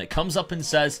him up. And it comes up and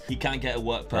says he can't get a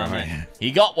work permit. Right.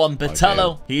 He got one.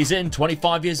 Botelho. He's in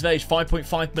 25 years of age,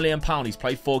 £5.5 million. He's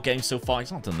played 4 games so far.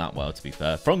 He's not done that well, to be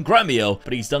fair. From Gremio,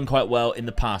 but he's done quite well in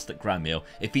the past at Gremio.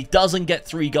 If he doesn't get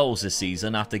 3 goals this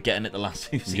season after getting it the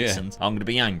last 2 seasons, I'm going to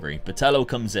be angry. Botelho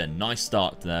comes in. Nice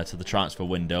start there to the transfer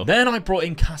window. Then I brought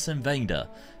in Casavenda,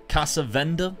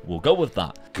 we'll go with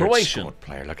that. Good Croatian squad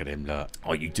player, look at him, look.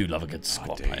 Oh, you do love a good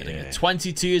squad player, don't you? Yeah.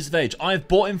 22 years of age. I've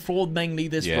bought him for mainly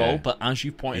this role, but as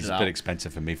you pointed out, he's a bit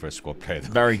expensive for me for a squad player,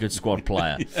 though. Very good squad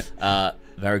player.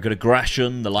 Very good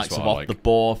aggression, the likes of off the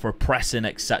ball for pressing,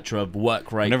 etc.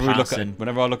 Work rate, passing.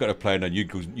 Whenever I look at a player, now you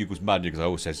goes mad because I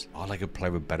always says, I like a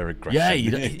player with better aggression.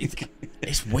 Yeah,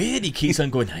 it's weird. He keeps on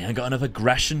going, hey, I got enough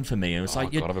aggression for me. And it's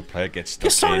like, God, have a player get stuck.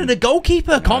 You're signing a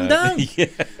goalkeeper. Calm down. Yeah.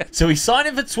 So he's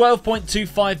signing for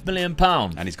 £12.25 million.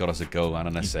 And he's got us a goal and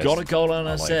an assist. He's got a goal and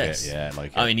an assist. Yeah,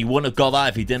 like it. I mean, he wouldn't have got that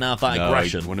if he didn't have that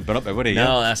aggression. He wouldn't have been up there, would he?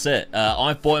 No, that's it.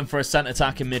 I've bought him for a centre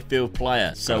attacking midfield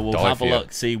player. So we'll have a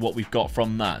look, see what we've got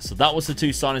from that. So that was the 2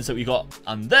 signings that we got.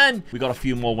 And then we got a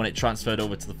few more when it transferred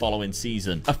over to the following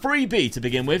season. A freebie to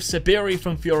begin with. Sabiri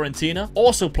from Fiorentina.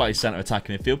 Also plays centre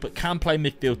attacking midfield, but can play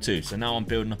midfield too. So now I'm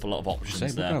building up a lot of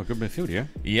options there. Good midfield, yeah.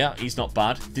 Yeah, he's not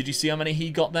bad. Did you see how many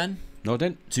he got then? No, I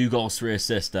didn't. 2 goals, 3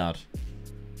 assists, Dad.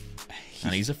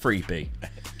 And he's a freebie.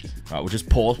 Right, we'll just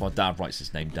pause while Dad writes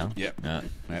his name down. Yep. I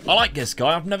like this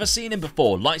guy. I've never seen him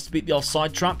before. Likes to beat the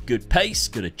offside trap. Good pace,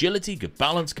 good agility, good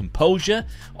balance, composure,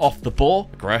 off the ball,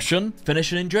 aggression,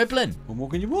 finishing and dribbling. What more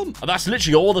can you want? And that's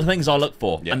literally all the things I look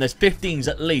for. Yep. And there's 15s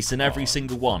at least in every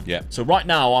single one. Yeah. So right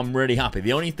now, I'm really happy.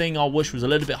 The only thing I wish was a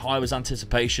little bit higher was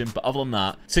anticipation. But other than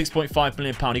that, £6.5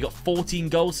 million. He got 14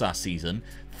 goals last season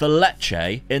for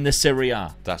Lecce in the Serie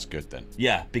A. That's good then.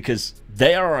 Yeah, because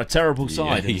they are a terrible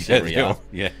side in Serie A.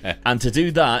 Yeah. And to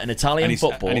do that in Italian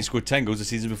football... And he scored 10 goals the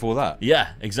season before that.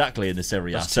 Yeah, exactly, in the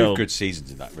Serie A. That's 2 good seasons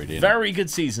in that, really. Very good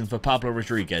season for Pablo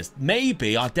Rodriguez.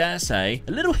 Maybe, I dare say,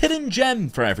 a little hidden gem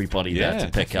for everybody there to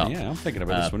pick up. Yeah, I'm thinking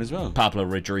about this one as well. Pablo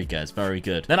Rodriguez, very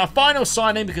good. Then our final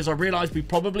signing, because I realised we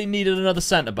probably needed another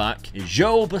centre-back, is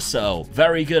João Basso.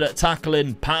 Very good at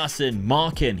tackling, passing,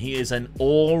 marking. He is an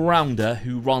all-rounder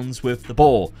who runs with the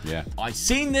ball. Yeah. I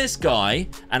seen this guy,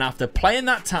 and after playing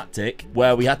that tactic,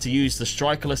 where we had to use the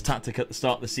strikerless tactic at the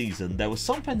start of the season, there was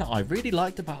something that I really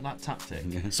liked about that tactic.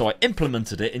 Yeah. So I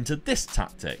implemented it into this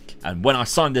tactic. And when I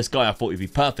signed this guy, I thought he'd be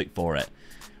perfect for it.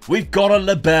 We've got a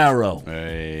libero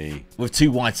with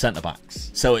 2 wide centre-backs.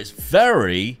 So it's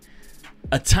very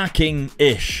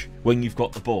attacking-ish when you've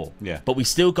got the ball. Yeah. But we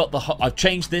still got the... I've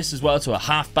changed this as well to a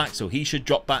half-back, so he should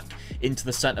drop back into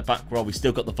the centre-back role. We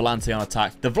still got the volante on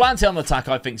attack. The volante on attack,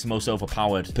 I think, is the most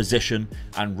overpowered position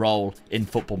and role in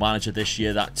Football Manager this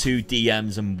year. That 2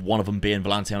 DMs and one of them being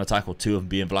volante on attack or 2 of them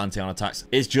being volante on attacks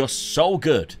is just so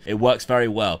good. It works very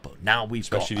well. But now we've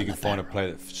got... Especially if you can find a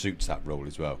player that suits that role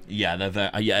as well. Yeah, they're very...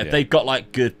 if they've got,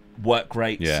 like, good work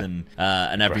rates and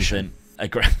everything...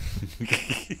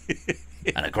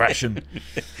 and aggression.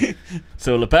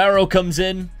 So libero comes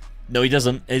in. No, he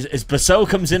doesn't. Is Basso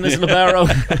comes in as libero.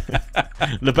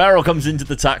 Libero comes into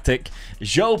the tactic.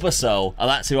 João Basso,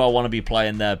 that's who I want to be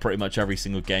playing there pretty much every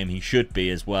single game. He should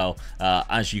be as well.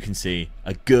 As you can see,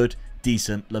 a good,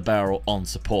 decent libero on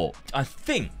support. I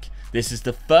think this is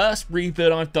the first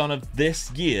rebuild I've done of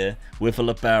this year with a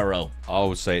libero. I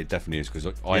would say it definitely is, because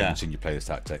I haven't seen you play this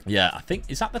tactic. Yeah, I think,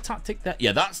 is that the tactic that...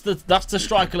 Yeah, that's the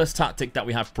strikerless tactic that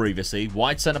we had previously.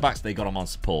 Wide centre-backs, they got him on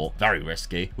support. Very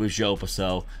risky with João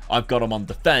Basso. I've got him on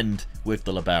defend with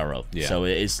the libero. Yeah. So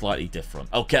it is slightly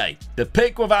different. Okay, the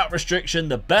pick without restriction,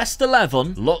 the best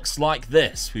 11 looks like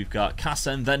this. We've got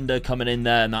Kassen Vender coming in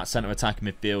there in that centre attack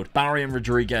midfield. Barry and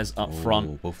Rodriguez up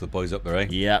front. Both the boys up there, eh?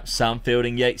 Yep, Sam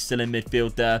Fielding, Yates still in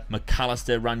midfield there.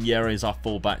 McAllister, Ranieri is our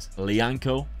fullbacks.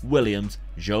 Lianco, Williams,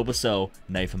 João Basso,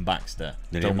 Nathan Baxter.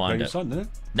 Don't mind it. Son,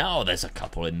 no, there's a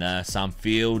couple in there. Sam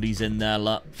Field, he's in there.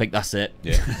 Look. I think that's it.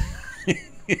 Yeah.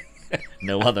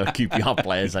 No other QPR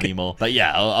players anymore. But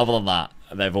yeah, other than that,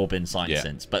 they've all been signed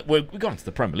since. But we've gone into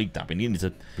the Premier League now. We need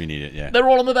it, yeah. They're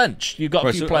all on the bench. You've got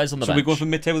a few players on the bench. So we're going for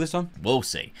mid-table this time? We'll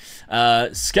see.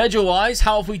 Schedule-wise,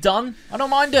 how have we done? I don't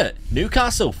mind it.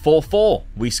 Newcastle, 4-4.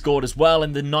 We scored as well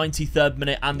in the 93rd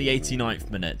minute and the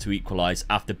 89th minute to equalise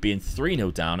after being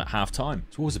 3-0 down at half-time.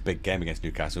 It's always a big game against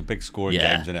Newcastle. Big scoring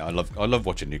games, isn't it? I love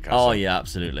watching Newcastle. Oh, yeah,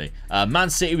 absolutely. Man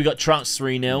City, we got trounced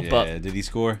 3-0. Yeah, did he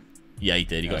score? Yeah, he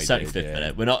did. He got 75th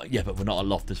minute. We're not at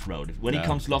Loftus Road. When he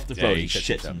comes to Loftus Road, he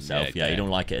shits himself. Yeah, he don't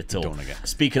like it at all.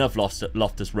 Speaking of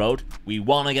Loftus Road, we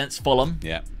won against Fulham.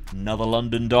 Yeah. Another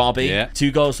London derby. Yeah. 2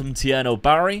 goals from Tierno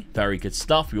Barry. Very good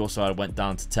stuff. We also went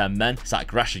down to 10 men. It's that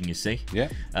aggression, you see. Yeah.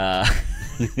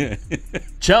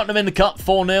 Cheltenham in the Cup,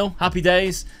 4-0. Happy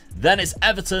days. Then it's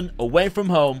Everton away from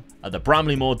home at the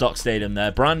Bramley Moor Dock Stadium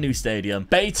there. Brand new stadium.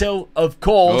 Beto, of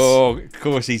course. Oh, of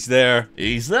course he's there.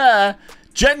 He's there.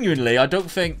 Genuinely, I don't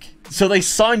think... So they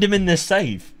signed him in this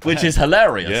save, which is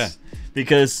hilarious. Yeah.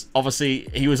 Because, obviously,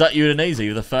 he was at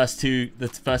Udinese the first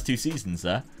two seasons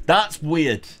there. That's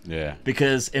weird. Yeah.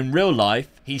 Because in real life,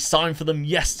 he signed for them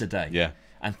yesterday. Yeah.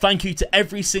 And thank you to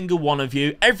every single one of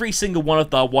you, every single one of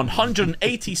the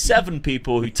 187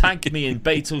 people who tagged me in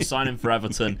Beto signing for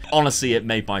Everton. Honestly, it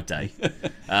made my day.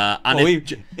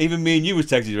 Even me and you was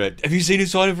texting you, have you seen him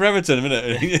signing for Everton a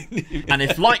minute? And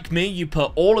if, like me, you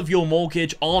put all of your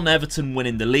mortgage on Everton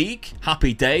winning the league,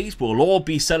 happy days. We'll all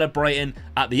be celebrating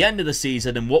at the end of the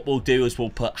season, and what we'll do is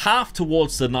we'll put half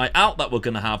towards the night out that we're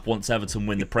going to have once Everton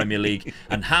win the Premier League,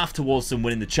 and half towards them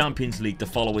winning the Champions League the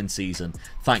following season,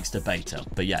 thanks to Beto.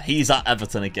 But yeah, he's at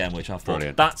Everton again, which I thought,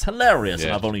 brilliant. That's hilarious,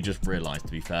 and I've only just realised,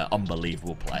 to be fair,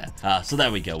 unbelievable player. So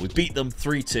there we go. We beat them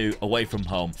 3-2 away from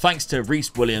home, thanks to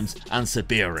Reece Williams and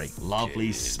Sabiri.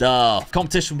 Lovely stuff.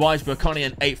 Competition-wise, we're currently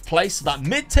in 8th place, so that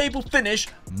mid-table finish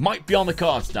might be on the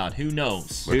cards, Dad. Who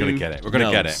knows? We're going to get it. We're going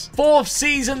to get it. 4th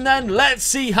season, then. Let's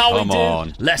see how we do. Come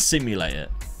on. Let's simulate it.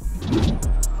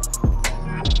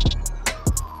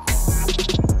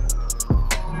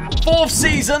 4th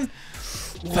season.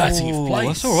 13th place.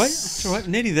 That's all right. That's all right.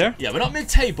 Nearly there. Yeah, we're not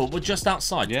mid-table. We're just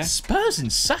outside. Yeah. Spurs in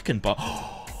 2nd, but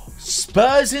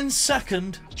Spurs in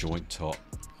 2nd. Joint top.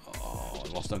 Oh,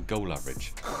 lost on goal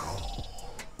average.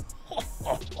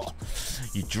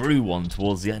 You drew one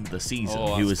towards the end of the season.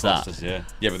 Who was that? Us, yeah,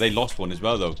 but they lost one as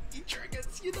well, though. You drew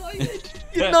against United.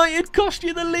 United cost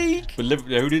you the league. But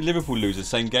who did Liverpool lose the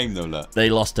same game, though, look?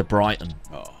 They lost to Brighton.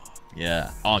 Oh.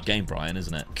 Yeah, our game, Brian,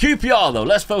 isn't it? QPR, though,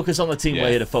 let's focus on the team we're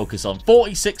here to focus on.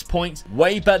 46 points,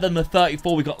 way better than the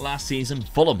 34 we got last season.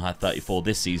 Fulham had 34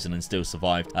 this season and still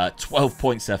survived. 12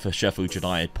 points there for Sheffield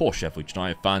United. Poor Sheffield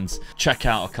United fans. Check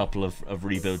out a couple of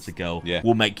rebuilds ago. Yeah.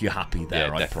 We'll make you happy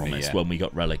there, I promise, when we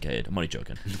got relegated. I'm only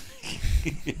joking.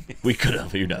 We could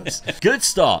have, who knows. Good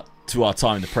start to our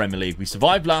time in the Premier League. We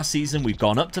survived last season. We've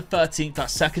gone up to 13th. That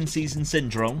second season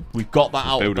syndrome. We've got that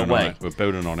out of the way. We're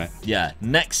building on it. Yeah.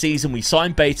 Next season, we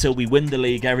sign Beto. We win the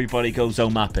league. Everybody goes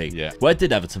home happy. Yeah. Where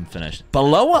did Everton finish?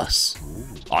 Below us. Ooh.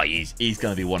 Oh, he's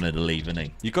going to be one of the leave, isn't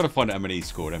he? You've got to find out how many he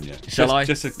scored, haven't you? Shall I?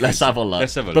 Let's have a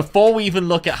look. Before we even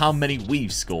look at how many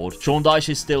we've scored, Sean Dyche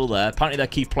is still there. Apparently, their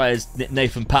key player is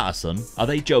Nathan Patterson. Are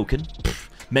they joking?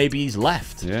 Maybe he's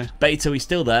left. Yeah. Beto, he's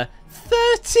still there.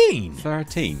 13.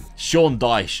 13. Sean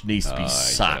Dyche needs to be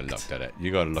sacked. You got to look at it.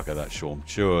 You got to look at that, Sean.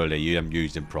 Surely you haven't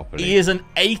used him properly. He is an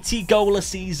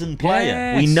 80-goal-a-season player.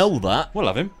 Yes. We know that. We'll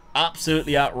have him.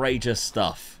 Absolutely outrageous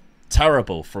stuff.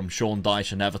 Terrible from Sean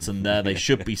Dyche and Everton there. They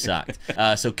should be sacked.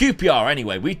 So QPR,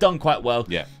 anyway, we've done quite well.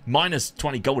 Yeah. Minus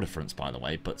 20 goal difference, by the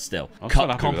way, but still. I'm still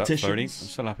happy with that. 13th. I'm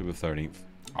still happy with 13th.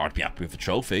 I'd be happy with the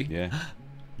trophy. Yeah.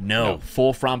 No.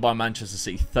 4th round by Manchester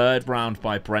City. 3rd round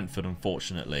by Brentford,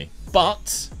 unfortunately.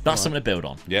 But that's something to build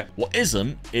on. Yeah. What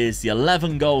isn't is the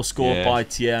 11 goals scored by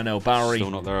Tierno Barry. Still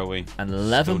not there, are we? And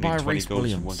 11 by Reece Williams.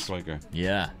 Williams. One striker.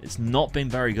 Yeah. It's not been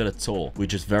very good at all. We're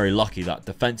just very lucky that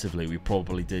defensively we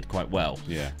probably did quite well.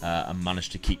 Yeah. And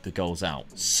managed to keep the goals out.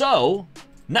 So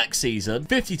next season,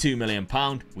 £52 million.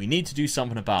 We need to do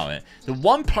something about it. The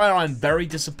one player I'm very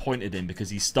disappointed in because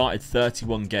he started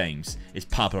 31 games is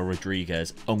Pablo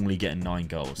Rodriguez, only getting 9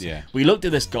 goals. Yeah. We looked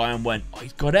at this guy and went,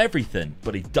 he's got everything,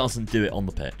 but he doesn't do it on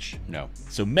the pitch. No.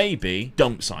 So maybe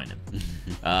don't sign him.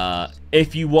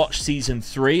 If you watched season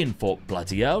 3 and thought,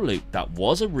 bloody hell, Luke, that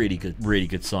was a really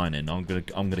good signing. I'm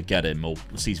gonna get him, or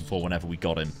season 4 whenever we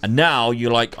got him. And now you're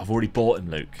like, I've already bought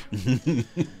him, Luke.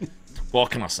 What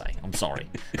can I say? I'm sorry.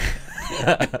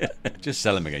 Just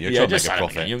sell him again. You're trying to make a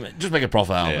profit. Just make a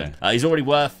profit out of him. He's already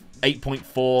worth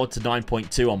 8.4 to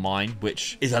 9.2 on mine,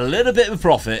 which is a little bit of a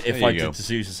profit if I did to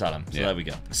choose to sell him. So there we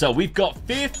go. So we've got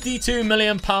 £52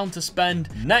 million to spend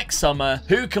next summer.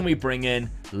 Who can we bring in?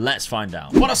 Let's find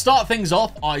out. When I start things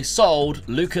off, I sold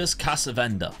Lucas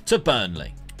Casavenda to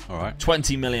Burnley. All right.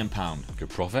 £20 million. Good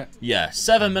profit. Yeah,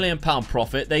 £7 million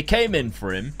profit. They came in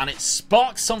for him, and it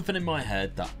sparked something in my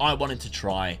head that I wanted to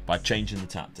try by changing the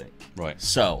tactic. Right.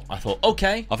 So I thought,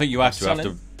 okay. I think you have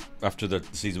to after the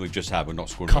season we've just had. We're not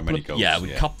scoring very many goals. Yeah,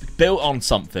 we built on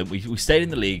something. We stayed in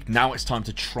the league. Now it's time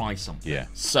to try something. Yeah.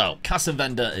 So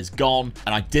Casavenda is gone,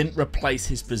 and I didn't replace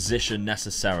his position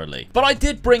necessarily, but I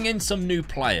did bring in some new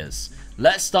players.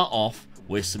 Let's start off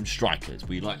with some strikers.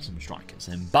 We like some strikers.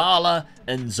 Mbala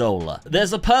and Zola.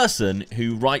 There's a person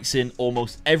who writes in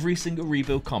almost every single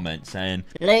rebuild comment saying,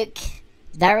 Luke,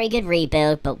 very good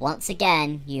rebuild, but once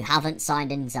again, you haven't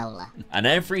signed in Zola. And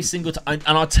every single time,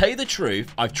 and I'll tell you the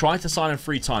truth, I've tried to sign him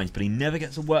 3 times, but he never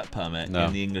gets a work permit in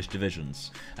the English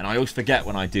divisions. And I always forget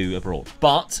when I do abroad.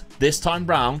 But this time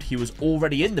round, he was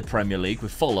already in the Premier League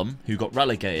with Fulham, who got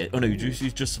relegated. Oh no,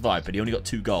 he's just survived, but he only got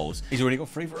 2 goals. He's already got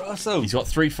 3 for us, though. He's got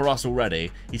 3 for us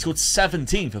already. He scored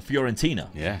 17 for Fiorentina.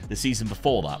 Yeah. The season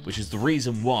before that, which is the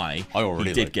reason why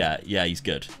he did get. Yeah, he's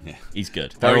good. Yeah. He's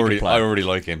good. Very good player. I already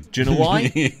like him. Do you know why?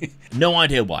 why. No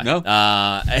idea why. No.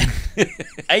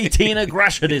 18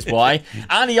 aggression is why.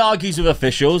 And he argues with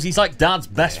officials. He's like Dad's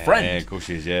best friend. Yeah, of course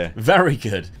he is, yeah. Very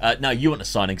good. Now, you want to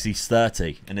sign him because he's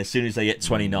 30. And as soon as they hit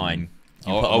 29...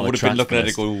 I would have been looking at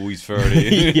it going, oh, he's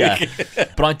 30. Yeah.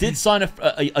 But I did sign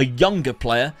a younger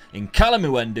player in Callum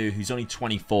Uendu, who's only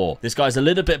 24. This guy's a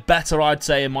little bit better, I'd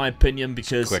say, in my opinion,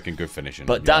 because... Quick and good finishing.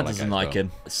 But Dad doesn't like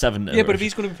him. Yeah, but if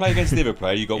he's going to play against the other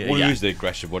player, you've got one who's the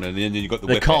aggressive one, and then you've got the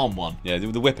whip calm one. Yeah,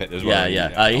 the whip it as well.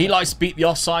 Yeah. He likes to beat the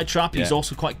offside trap. He's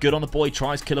also quite good on the ball. He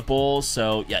tries killer balls.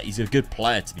 So, yeah, he's a good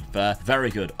player, to be fair. Very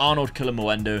good. Arnold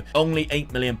Uendu, only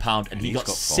 £8 million, and he got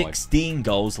 16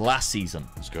 goals last season.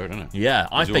 That's good, isn't it? Yeah,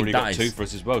 I think that is... 2 for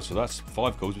us as well, so that's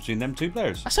 5 goals between them 2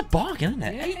 players. That's a bargain, isn't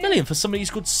it? 8 million for somebody who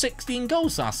scored 16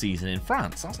 goals last season in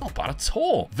France. That's not bad at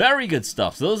all. Very good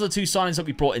stuff. So those are 2 signings that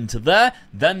we brought into there.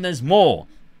 Then there's more.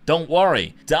 Don't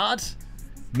worry. Dad,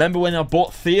 remember when I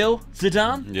bought Theo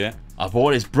Zidane? Yeah. I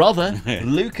bought his brother,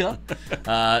 Luca.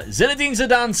 Zinedine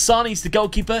Zidane's son, he's the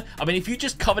goalkeeper. I mean, if you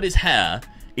just covered his hair...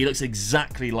 He looks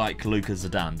exactly like Luca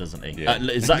Zidane, doesn't he? Yeah.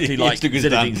 Exactly like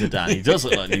Zinedine Zidane. He does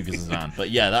look like Luca Zidane. But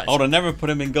yeah, that's... I would have never put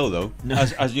him in goal, though. No.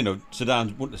 As you know,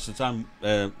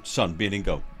 Zidane's son being in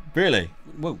goal. Really?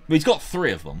 Well, he's got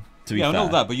 3 of them. Yeah, I know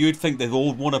that, but you'd think they'd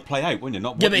all want to play out, wouldn't you?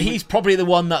 Not yeah, but he's probably the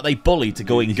one that they bullied to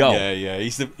go in goal. Yeah.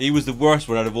 He was the worst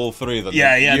one out of all 3 of them.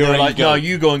 Yeah. They were like, no,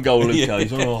 you go and goal, Luca. Like,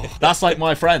 oh. That's like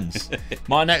my friends.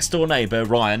 My next door neighbour,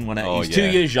 Ryan, when he's 2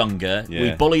 years younger,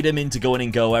 we bullied him into going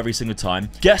in goal every single time.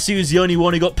 Guess who's the only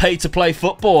one who got paid to play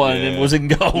football and was in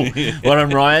goal? Well done,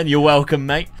 Ryan. You're welcome,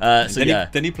 mate.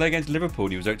 Then he played against Liverpool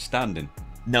and he was outstanding.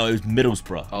 No, it was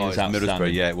Middlesbrough. Oh, it was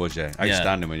Middlesbrough, yeah, it was, yeah.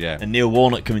 Outstanding, yeah. And Neil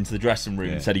Warnock came into the dressing room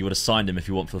and said he would have signed him if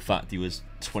he weren't for the fact he was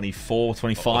 24,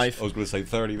 25. I was going to say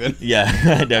 30 then.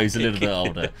 Yeah, no, he's a little bit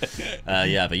older.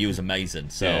 Yeah, but he was amazing.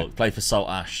 So, played for Salt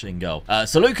Ash in goal.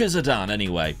 So, Luca Zidane,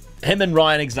 anyway. Him and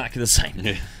Ryan exactly the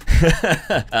same.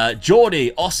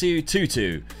 Geordie Osu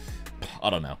Tutu.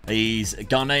 I don't know. He's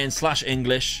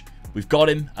Ghanaian/English. We've got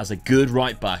him as a good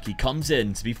right back. He comes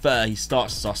in, to be fair, he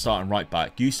starts as our starting right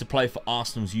back. Used to play for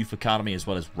Arsenal's youth academy as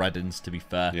well as Reddin's, to be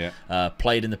fair. Yeah.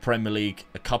 Played in the Premier League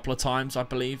a couple of times, I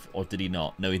believe. Or did he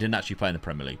not? No, he didn't actually play in the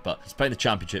Premier League. But he's played the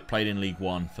Championship, played in League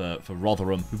One for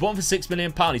Rotherham. We bought him for £6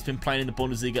 million. He's been playing in the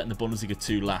Bundesliga and the Bundesliga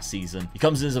 2 last season. He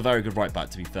comes in as a very good right back,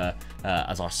 to be fair,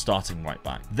 as our starting right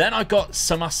back. Then I got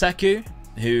Samaseku,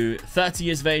 who 30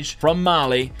 years of age, from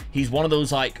Mali. He's one of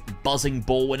those like buzzing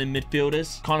ball winning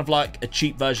midfielders, kind of like a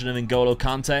cheap version of N'Golo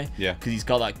Kante. Yeah, because he's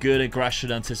got that good aggression,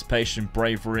 anticipation,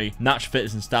 bravery, natural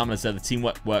fitness and stamina. So the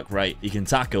teamwork work rate. He can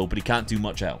tackle, but he can't do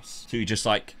much else. So he just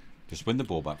win the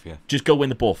ball back for you. Just go win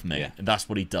the ball for me. Yeah. And that's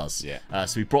what he does. Yeah.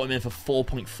 So we brought him in for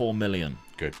 4.4 million.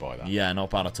 Good buy, that. Yeah, not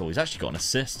bad at all. He's actually got an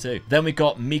assist too. Then we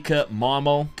got Mika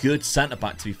Marmol. Good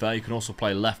centre-back, to be fair. You can also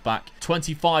play left-back.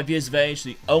 25 years of age.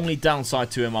 The only downside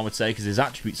to him, I would say, because his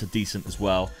attributes are decent as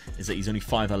well, is that he's only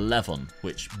 5'11",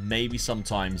 which maybe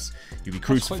sometimes you'd be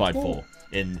crucified for.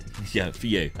 For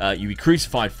you. You'd be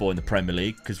crucified for in the Premier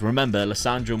League, because remember,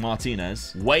 Lisandro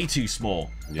Martinez, way too small.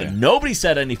 Yeah. But nobody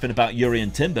said anything about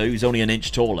Jurrien Timber, who's only an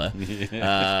inch taller.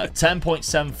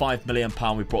 £10.75 million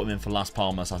we brought him in for Las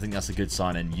Palmas. I think that's a good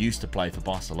signing. Used to play for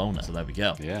Barcelona, so there we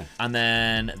go. Yeah. And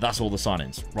then that's all the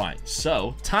signings. Right,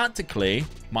 so tactically,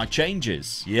 my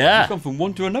changes. Yeah. You've gone from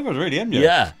one to another, really, haven't you?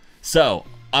 Yeah. So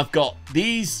I've got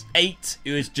these 8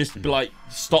 who is just like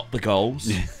stop the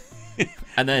goals.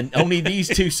 And then only these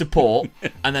 2 support,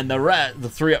 and then the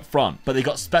 3 up front. But they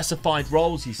got specified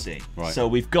roles, you see. Right. So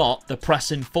we've got the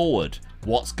pressing forward.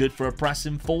 What's good for a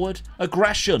pressing forward?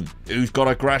 Aggression. Who's got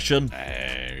aggression?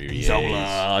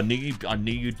 Zola. I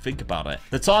knew you'd think about it.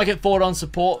 The target forward on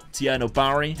support, Tierno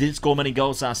Barry. Didn't score many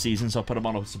goals last season, so I put him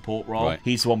on a support role. Right.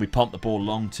 He's the one we pumped the ball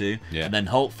along to. Yeah. And then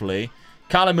hopefully,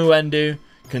 Callum Uendu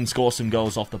can score some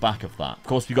goals off the back of that. Of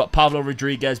course, we've got Pablo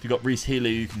Rodriguez, we've got Reece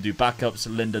Healy who can do backups,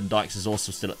 Lyndon Dykes is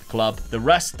also still at the club. The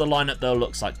rest of the lineup, though,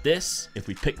 looks like this. If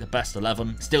we pick the best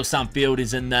 11, still Sam Field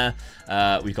is in there.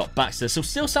 We've got Baxter. So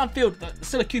still Sam Field,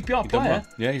 still a QPR player.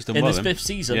 Yeah, he's done in well this then. 5th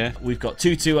season. Yeah. We've got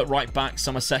Tutu at right back,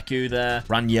 Samaseku there,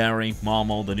 Ranieri,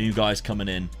 Marmol, the new guys coming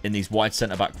in these wide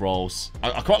centre-back roles.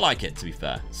 I quite like it, to be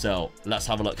fair. So let's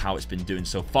have a look how it's been doing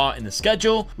so far in the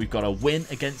schedule. We've got a win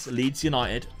against Leeds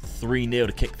United, 3-0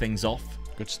 to kick things off.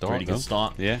 Good start. Really good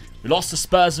start. Yeah. We lost to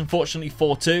Spurs, unfortunately,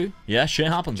 4-2. Yeah, shit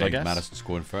happens, I guess. Madison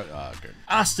scoring for it. Oh, good.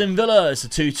 Aston Villa is a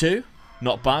 2-2.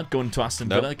 Not bad going to Aston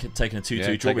Villa, taking a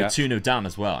 2-2 draw. We're 2-0 down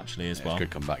as well, actually, as well. Good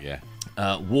comeback, yeah.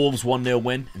 Wolves 1-0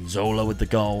 win. And Zola with the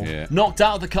goal. Yeah. Knocked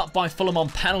out of the cup by Fulham on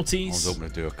penalties. I was hoping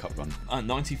to do a cup run.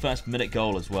 91st minute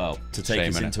goal as well to take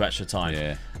us into extra time.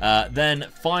 Yeah. Then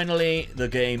finally the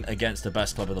game against the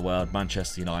best club in the world,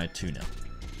 Manchester United 2-0.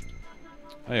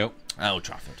 Hey-o. Old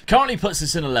Trafford. Currently puts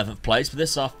us in 11th place, but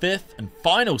this is our 5th and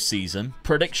final season.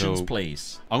 Predictions,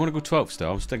 please. I'm going to go 12th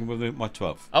still. I'm sticking with my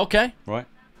 12th. Okay. Right.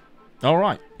 All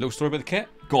right. Little story about the kit.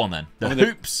 Go on then. The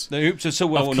hoops. The hoops are so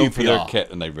well known for their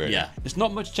kit, and they really. Yeah. It's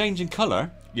not much change in colour.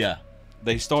 Yeah.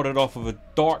 They started off with a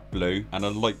dark blue and a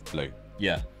light blue.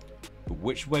 Yeah. But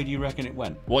which way do you reckon it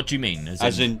went? What do you mean?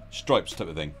 As in stripes type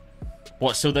of thing.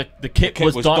 What? So the kit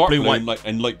was dark blue, white,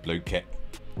 and light blue kit.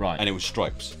 Right. And it was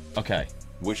stripes. Okay.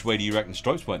 Which way do you reckon the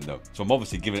stripes went though? So I'm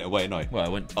obviously giving it away now. Well,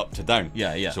 it went up to down.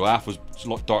 Yeah, yeah. So half was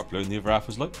dark blue and the other half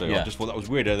was light blue. Yeah. I just thought that was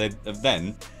weird.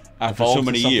 Then, after Evolved so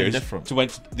many years, different. to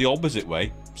went the opposite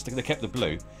way. They kept the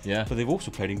blue. Yeah. But they've also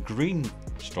played in green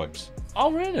stripes.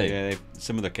 Oh, really? Yeah.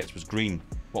 Some of their kits was green.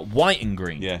 What, white and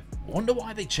green? Yeah. I wonder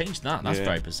why they changed that. That's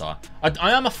very bizarre.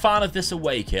 I am a fan of this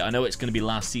away kit. I know it's going to be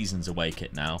last season's away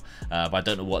kit now, but I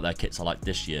don't know what their kits are like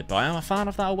this year. But I am a fan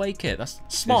of that away kit. That's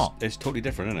smart. It's totally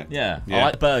different, isn't it? Yeah. I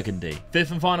like burgundy.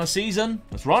 5th and final season.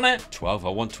 Let's run it. 12. I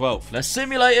want 12. Let's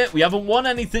simulate it. We haven't won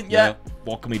anything yet. No.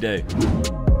 What can we do?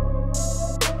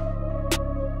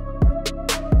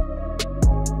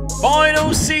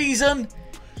 Final season.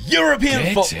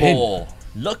 European football.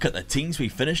 Look at the teams we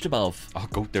finished above. Our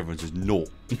goal difference is 0.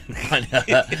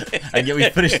 And yet we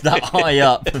finished that high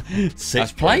up.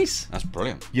 6th place. That's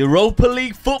brilliant. Europa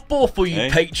League football for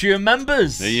you Patreon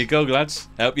members. There you go, lads.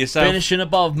 Help yourself. Finishing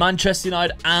above Manchester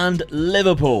United and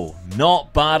Liverpool.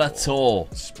 Not bad at all.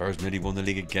 Spurs nearly won the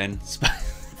league again.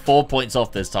 4 points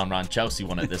off this time round. Chelsea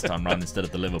won it this time round instead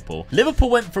of the Liverpool. Liverpool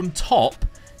went from top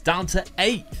down to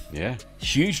 8th. Yeah.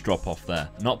 Huge drop off there.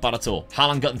 Not bad at all.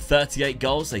 Haaland gotten 38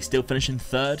 goals. They still finish in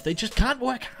 3rd. They just can't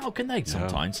work out, can they?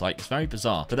 Sometimes. Like, it's very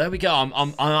bizarre. But there we go.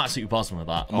 I'm absolutely buzzing with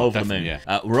that. I'm over the moon.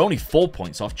 Yeah. We're only 4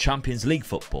 points off Champions League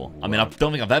football. Wow. I mean, I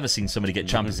don't think I've ever seen somebody get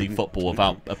Champions League football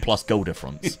without a plus goal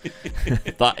difference.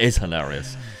 That is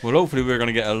hilarious. Well, hopefully we're going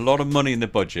to get a lot of money in the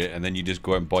budget and then you just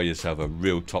go out and buy yourself a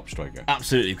real top striker.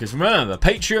 Absolutely. Because remember,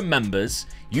 Patreon members,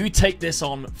 you take this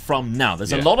on from now.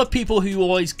 There's a lot of people who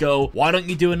always go, why don't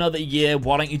you do another year?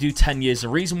 Why don't you do 10 years? The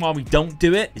reason why we don't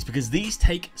do it is because these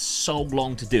take so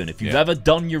long to do. And if you've ever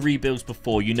done your rebuilds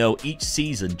before, you know each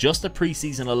season, just the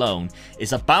preseason alone,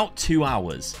 is about 2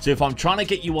 hours. So if I'm trying to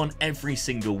get you on every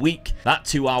single week, that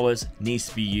 2 hours needs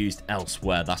to be used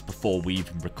elsewhere. That's before we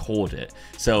even record it.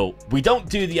 So we don't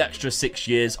do the extra 6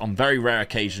 years. On very rare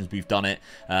occasions, we've done it.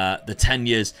 The 10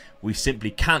 years, we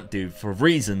simply can't do for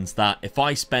reasons that if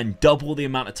I spend double the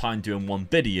amount of time doing one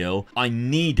video, I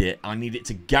need it. I need it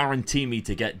to guarantee me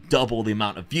to get double the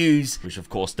amount of views, which of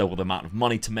course double the amount of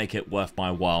money to make it worth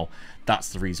my while.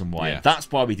 That's the reason why. Yeah.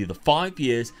 That's why we do the 5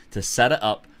 years to set it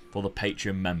up for the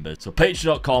Patreon members. So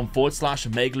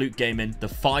patreon.com/OmegaLukeGaming, the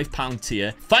 £5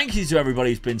 tier. Thank you to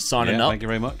everybody who's been signing up. Thank you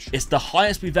very much. It's the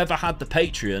highest we've ever had the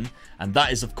Patreon, and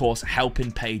that is of course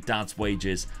helping pay Dad's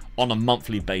wages on a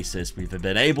monthly basis. We've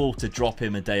been able to drop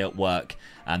him a day at work,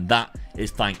 and that is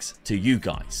thanks to you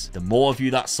guys. The more of you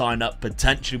that sign up,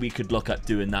 potentially we could look at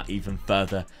doing that even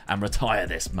further and retire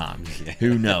this man.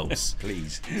 Who knows?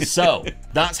 Please. So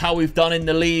that's how we've done in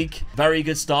the league. Very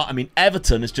good start. I mean,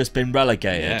 Everton has just been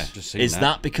relegated. Yeah, just seen is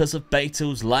that because of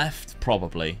Betel's left?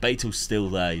 Probably. Betel's still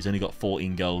there. He's only got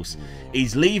 14 goals. Ooh.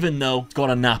 He's leaving though. Gone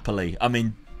to Napoli. I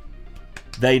mean,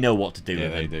 they know what to do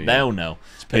with him. They'll know.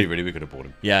 It's pretty really, we could have bought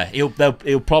him. Yeah, he'll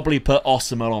probably put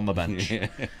Osama on the bench.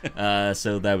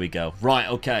 So there we go. Right,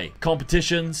 okay.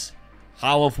 Competitions.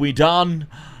 How have we done?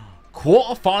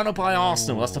 Quarter-final by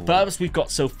Arsenal. That's the furthest we've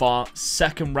got so far.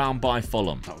 Second round by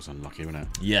Fulham. That was unlucky, wasn't it?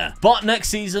 Yeah. But next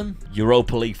season,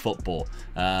 Europa League football.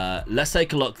 Let's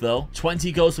take a look, though.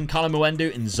 20 goals from Callum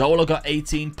Muendu, and Zola got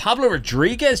 18. Pablo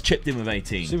Rodriguez chipped in with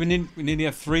 18. So we nearly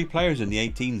have 3 players in the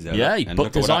 18s there. Yeah, he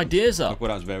booked his ideas up. Look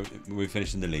what happens when we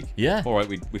finished in the league. Yeah. All right,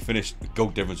 we finished with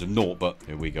goal difference of 0, but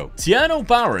here we go. Tierno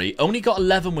Barry only got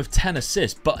 11 with 10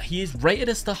 assists, but he is rated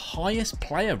as the highest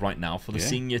player right now for the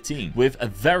senior team with a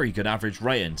very good average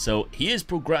rating. So he has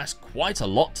progressed quite a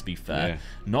lot, to be fair. Yeah.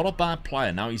 Not a bad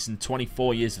player. Now he's in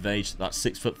 24 years of age. That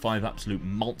 6'5" absolute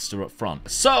monster up front.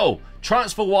 So,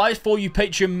 transfer-wise for you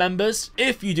Patreon members,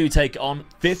 if you do take it on,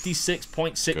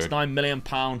 £56.69 million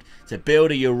to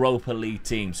build a Europa League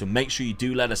team. So make sure you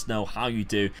do let us know how you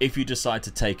do if you decide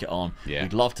to take it on. Yeah.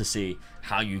 We'd love to see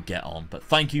how you get on. But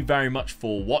thank you very much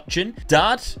for watching.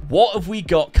 Dad, what have we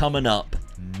got coming up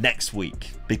next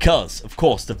week? Because, of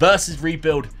course, the Versus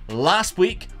rebuild last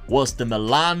week was the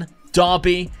Milan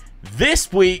derby.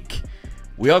 This week,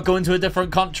 We are going to a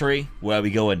different country. Where are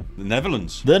we going? The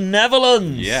Netherlands. The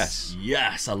Netherlands. Yes.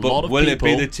 Yes, a lot of But people. will it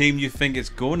be the team you think it's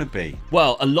going to be?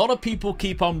 Well, a lot of people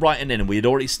keep on writing in, and we had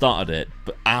already started it,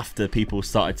 but after people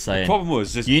started saying, The problem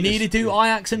was you need to do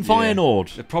Ajax and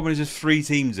Feyenoord. The problem is there's 3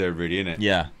 teams there, really, isn't it?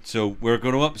 Yeah. So we're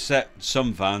going to upset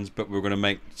some fans, but we're going to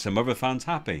make some other fans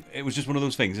happy. It was just one of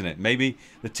those things, isn't it? Maybe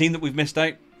the team that we've missed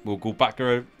out, we'll go back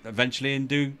there eventually and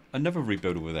do another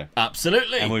rebuild over there.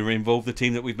 Absolutely. And we re-involve the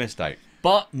team that we've missed out.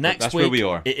 But next week, where we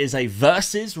are. It is a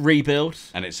versus rebuild.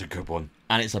 And it's a good one.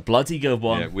 And it's a bloody good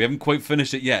one. Yeah, we haven't quite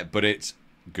finished it yet, but it's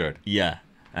good. Yeah.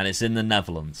 And it's in the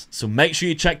Netherlands. So make sure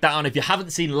you check that out. If you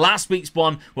haven't seen last week's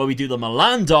one where we do the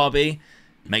Milan derby,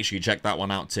 make sure you check that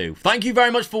one out too. Thank you very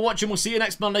much for watching. We'll see you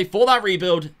next Monday for that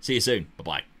rebuild. See you soon.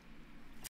 Bye-bye.